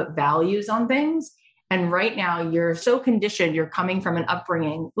way we put values on things. And right now you're so conditioned, you're coming from an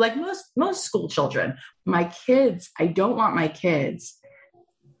upbringing like most school children. My kids, I don't want my kids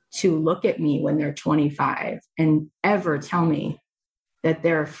to look at me when they're 25 and ever tell me that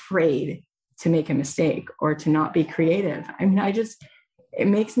they're afraid to make a mistake or to not be creative. I mean, it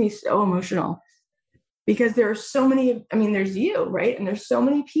makes me so emotional because there are so many, I mean, there's you, right? And there's so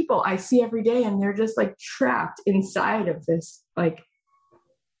many people I see every day, and they're just like trapped inside of this like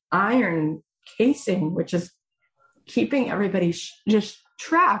iron casing, which is keeping everybody just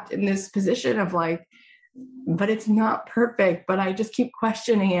trapped in this position of like, but it's not perfect, but I just keep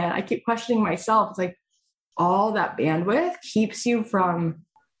questioning it. I keep questioning myself. It's like all that bandwidth keeps you from,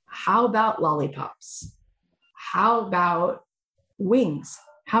 how about lollipops? How about wings?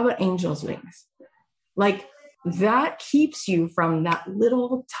 How about angels' wings? Like that keeps you from that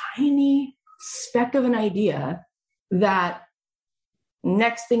little tiny speck of an idea that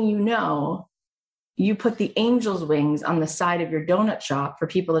next thing you know, you put the angel's wings on the side of your donut shop for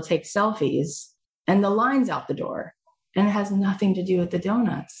people to take selfies, and the line's out the door, and it has nothing to do with the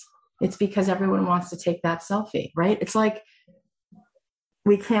donuts. It's because everyone wants to take that selfie, right? It's like,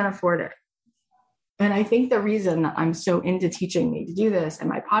 we can't afford it. And I think the reason that I'm so into teaching me to do this and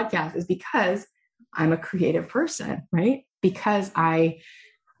my podcast is because I'm a creative person, right? Because I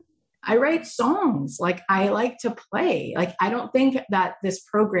write songs, like I like to play. Like, I don't think that this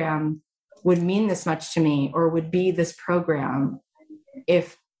program would mean this much to me or would be this program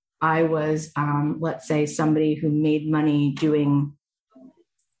if I was, let's say, somebody who made money doing,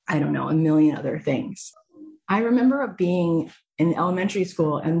 I don't know, a million other things. I remember being in elementary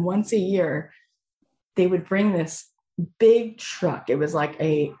school, and once a year, they would bring this big truck. It was like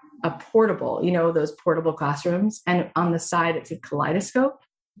a portable, you know, those portable classrooms. And on the side, it's a kaleidoscope.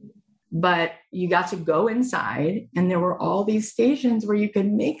 But you got to go inside, and there were all these stations where you could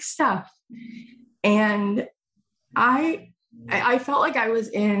make stuff. And I felt like I was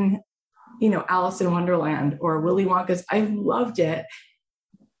in, you know, Alice in Wonderland or Willy Wonka's. I loved it.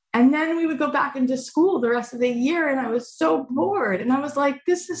 And then we would go back into school the rest of the year, and I was so bored. And I was like,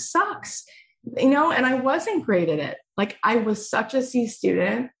 this sucks, you know, and I wasn't great at it. Like, I was such a C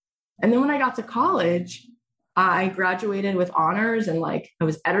student. And then when I got to college, I graduated with honors, and like I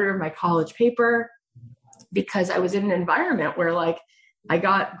was editor of my college paper because I was in an environment where like I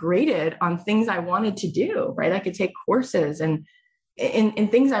got graded on things I wanted to do, right? I could take courses and in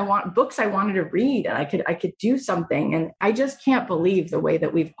things books I wanted to read, and I could do something. And I just can't believe the way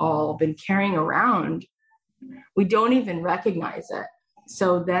that we've all been carrying around. We don't even recognize it.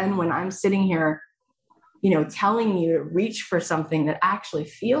 So then when I'm sitting here, you know, telling you to reach for something that actually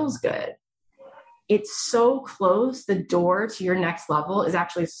feels good, it's so close. The door to your next level is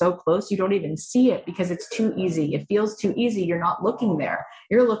actually so close. You don't even see it because it's too easy. It feels too easy. You're not looking there.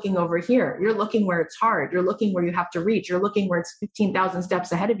 You're looking over here. You're looking where it's hard. You're looking where you have to reach. You're looking where it's 15,000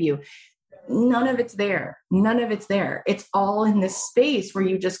 steps ahead of you. None of it's there. None of it's there. It's all in this space where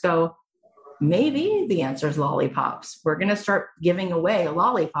you just go, maybe the answer is lollipops. We're going to start giving away a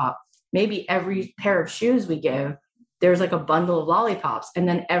lollipop. Maybe every pair of shoes we give, there's like a bundle of lollipops. And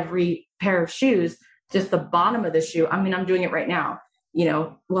then every pair of shoes, just the bottom of the shoe, I mean, I'm doing it right now, you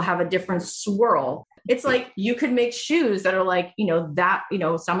know, will have a different swirl. It's like you could make shoes that are like, you know, that, you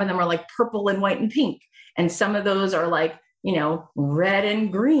know, some of them are like purple and white and pink. And some of those are like, you know, red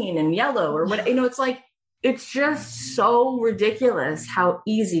and green and yellow or what, you know, it's like, it's just so ridiculous how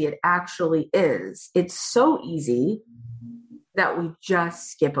easy it actually is. It's so easy that we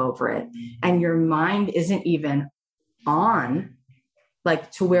just skip over it. And your mind isn't even on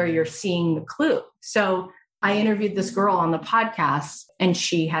like to where you're seeing the clue. So I interviewed this girl on the podcast, and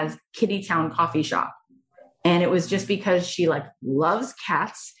she has Kitty Town Coffee Shop. And it was just because she like loves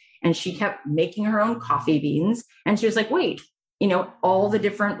cats, and she kept making her own coffee beans. And she was like, wait, you know, all the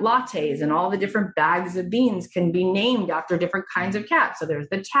different lattes and all the different bags of beans can be named after different kinds of cats. So there's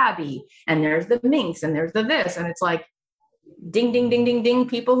the tabby, and there's the minx, and there's the this. And it's like, ding, ding, ding, ding, ding.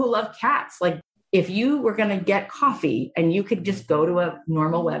 People who love cats, like, if you were going to get coffee and you could just go to a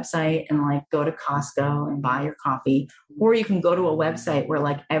normal website and like go to Costco and buy your coffee, or you can go to a website where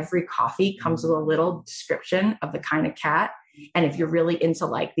like every coffee comes with a little description of the kind of cat. And if you're really into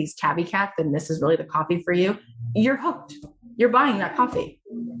like these tabby cats, then this is really the coffee for you. You're hooked. You're buying that coffee.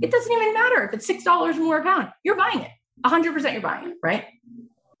 It doesn't even matter if it's $6 more a pound. You're buying it. 100% you're buying it, right?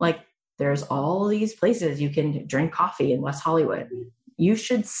 Like, there's all these places you can drink coffee in West Hollywood. You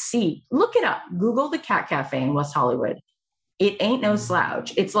should see, look it up, Google the Cat Cafe in West Hollywood. It ain't no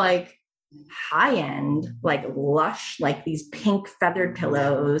slouch. It's like high end, like lush, like these pink feathered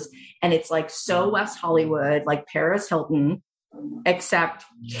pillows. And it's like so West Hollywood, like Paris Hilton, except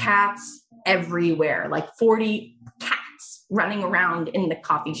cats everywhere, like 40 cats running around in the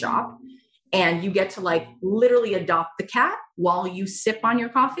coffee shop. And you get to like literally adopt the cat while you sip on your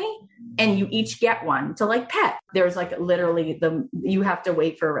coffee, and you each get one to like pet. There's like literally you have to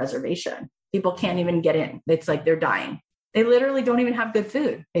wait for a reservation. People can't even get in. It's like they're dying. They literally don't even have good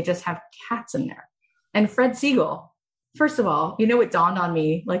food. They just have cats in there. And Fred Siegel, first of all, you know, it dawned on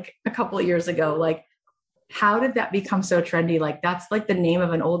me like a couple of years ago, like, how did that become so trendy? Like, that's like the name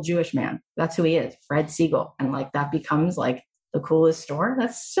of an old Jewish man. That's who he is, Fred Siegel. And like, that becomes like the coolest store.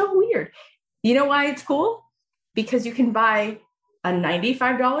 That's so weird. You know why it's cool? Because you can buy a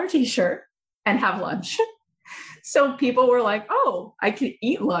 $95 t-shirt and have lunch. So people were like, oh, I can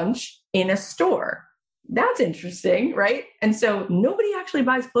eat lunch in a store. That's interesting, right? And so nobody actually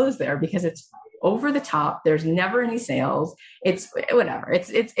buys clothes there because it's over the top. There's never any sales. It's whatever.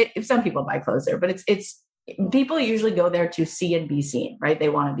 It's some people buy clothes there, but it's people usually go there to see and be seen, right? They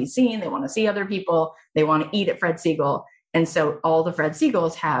want to be seen. They want to see other people. They want to eat at Fred Siegel. And so all the Fred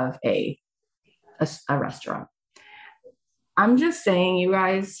Siegels have a restaurant. I'm just saying, you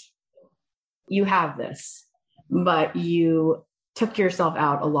guys, you have this, but you took yourself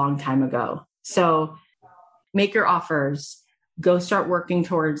out a long time ago. So make your offers, go start working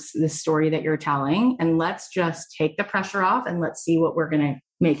towards the story that you're telling, and let's just take the pressure off and let's see what we're going to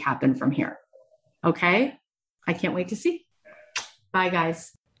make happen from here. Okay? I can't wait to see. Bye,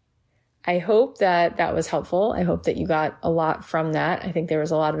 guys. I hope that that was helpful. I hope that you got a lot from that. I think there was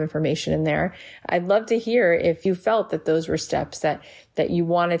a lot of information in there. I'd love to hear if you felt that those were steps that you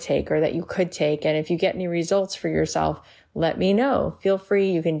want to take or that you could take. And if you get any results for yourself, let me know. Feel free.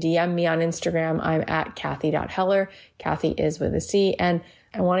 You can DM me on Instagram. I'm at Kathy.Heller. Kathy is with a C. And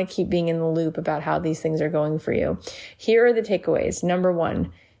I want to keep being in the loop about how these things are going for you. Here are the takeaways. Number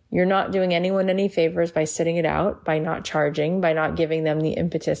one, you're not doing anyone any favors by sitting it out, by not charging, by not giving them the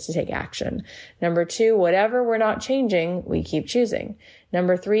impetus to take action. Number two, whatever we're not changing, we keep choosing.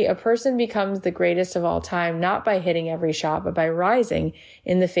 Number three, a person becomes the greatest of all time, not by hitting every shot, but by rising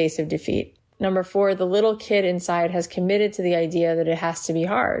in the face of defeat. Number four, the little kid inside has committed to the idea that it has to be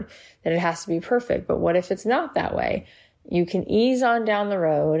hard, that it has to be perfect. But what if it's not that way? You can ease on down the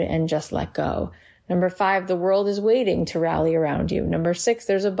road and just let go. Number five, the world is waiting to rally around you. Number six,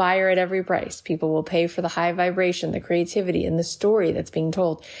 there's a buyer at every price. People will pay for the high vibration, the creativity, and the story that's being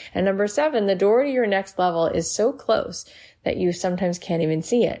told. And number seven, the door to your next level is so close that you sometimes can't even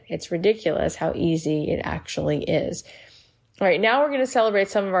see it. It's ridiculous how easy it actually is. All right, now we're going to celebrate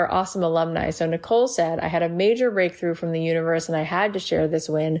some of our awesome alumni. So Nicole said, I had a major breakthrough from the universe and I had to share this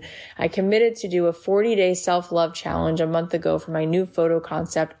win. I committed to do a 40-day self-love challenge a month ago for my new photo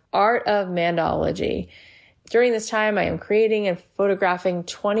concept, Art of Mandology. During this time, I am creating and photographing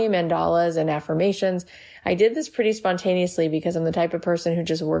 20 mandalas and affirmations. I did this pretty spontaneously because I'm the type of person who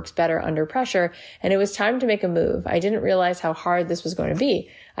just works better under pressure, and it was time to make a move. I didn't realize how hard this was going to be.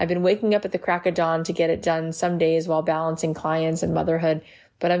 I've been waking up at the crack of dawn to get it done some days while balancing clients and motherhood,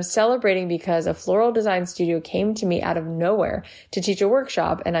 but I'm celebrating because a floral design studio came to me out of nowhere to teach a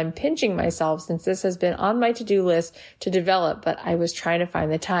workshop, and I'm pinching myself since this has been on my to-do list to develop, but I was trying to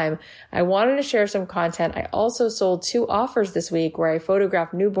find the time. I wanted to share some content. I also sold 2 offers this week where I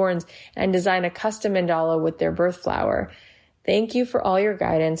photographed newborns and design a custom mandala with their birth flower. Thank you for all your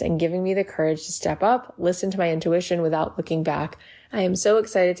guidance and giving me the courage to step up, listen to my intuition without looking back. I am so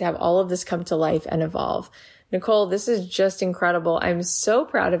excited to have all of this come to life and evolve. Nicole, this is just incredible. I'm so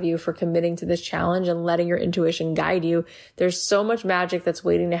proud of you for committing to this challenge and letting your intuition guide you. There's so much magic that's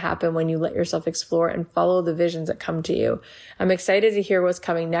waiting to happen when you let yourself explore and follow the visions that come to you. I'm excited to hear what's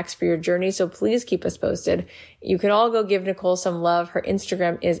coming next for your journey, so please keep us posted. You can all go give Nicole some love. Her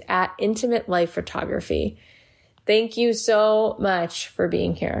Instagram is at Intimate Life Photography. Thank you so much for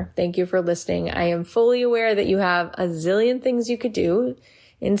being here. Thank you for listening. I am fully aware that you have a zillion things you could do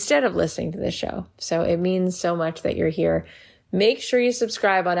instead of listening to this show. So it means so much that you're here. Make sure you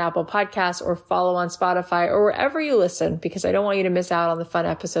subscribe on Apple Podcasts or follow on Spotify or wherever you listen, because I don't want you to miss out on the fun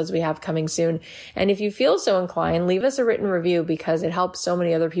episodes we have coming soon. And if you feel so inclined, leave us a written review because it helps so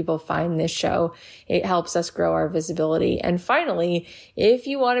many other people find this show. It helps us grow our visibility. And finally, if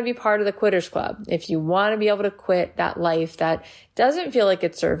you want to be part of the Quitters Club, if you want to be able to quit that life that doesn't feel like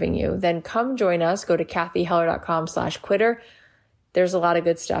it's serving you, then come join us. Go to kathyheller.com/quitter. There's a lot of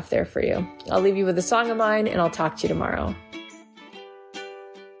good stuff there for you. I'll leave you with a song of mine and I'll talk to you tomorrow.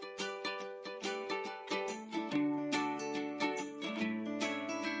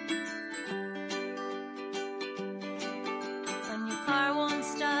 When your car won't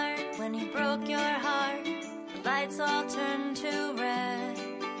start, when you broke your heart, the lights all turn to red.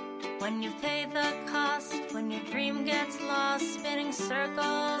 When you've paid the cost, when your dream gets lost, spinning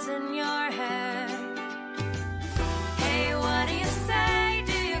circles in your head.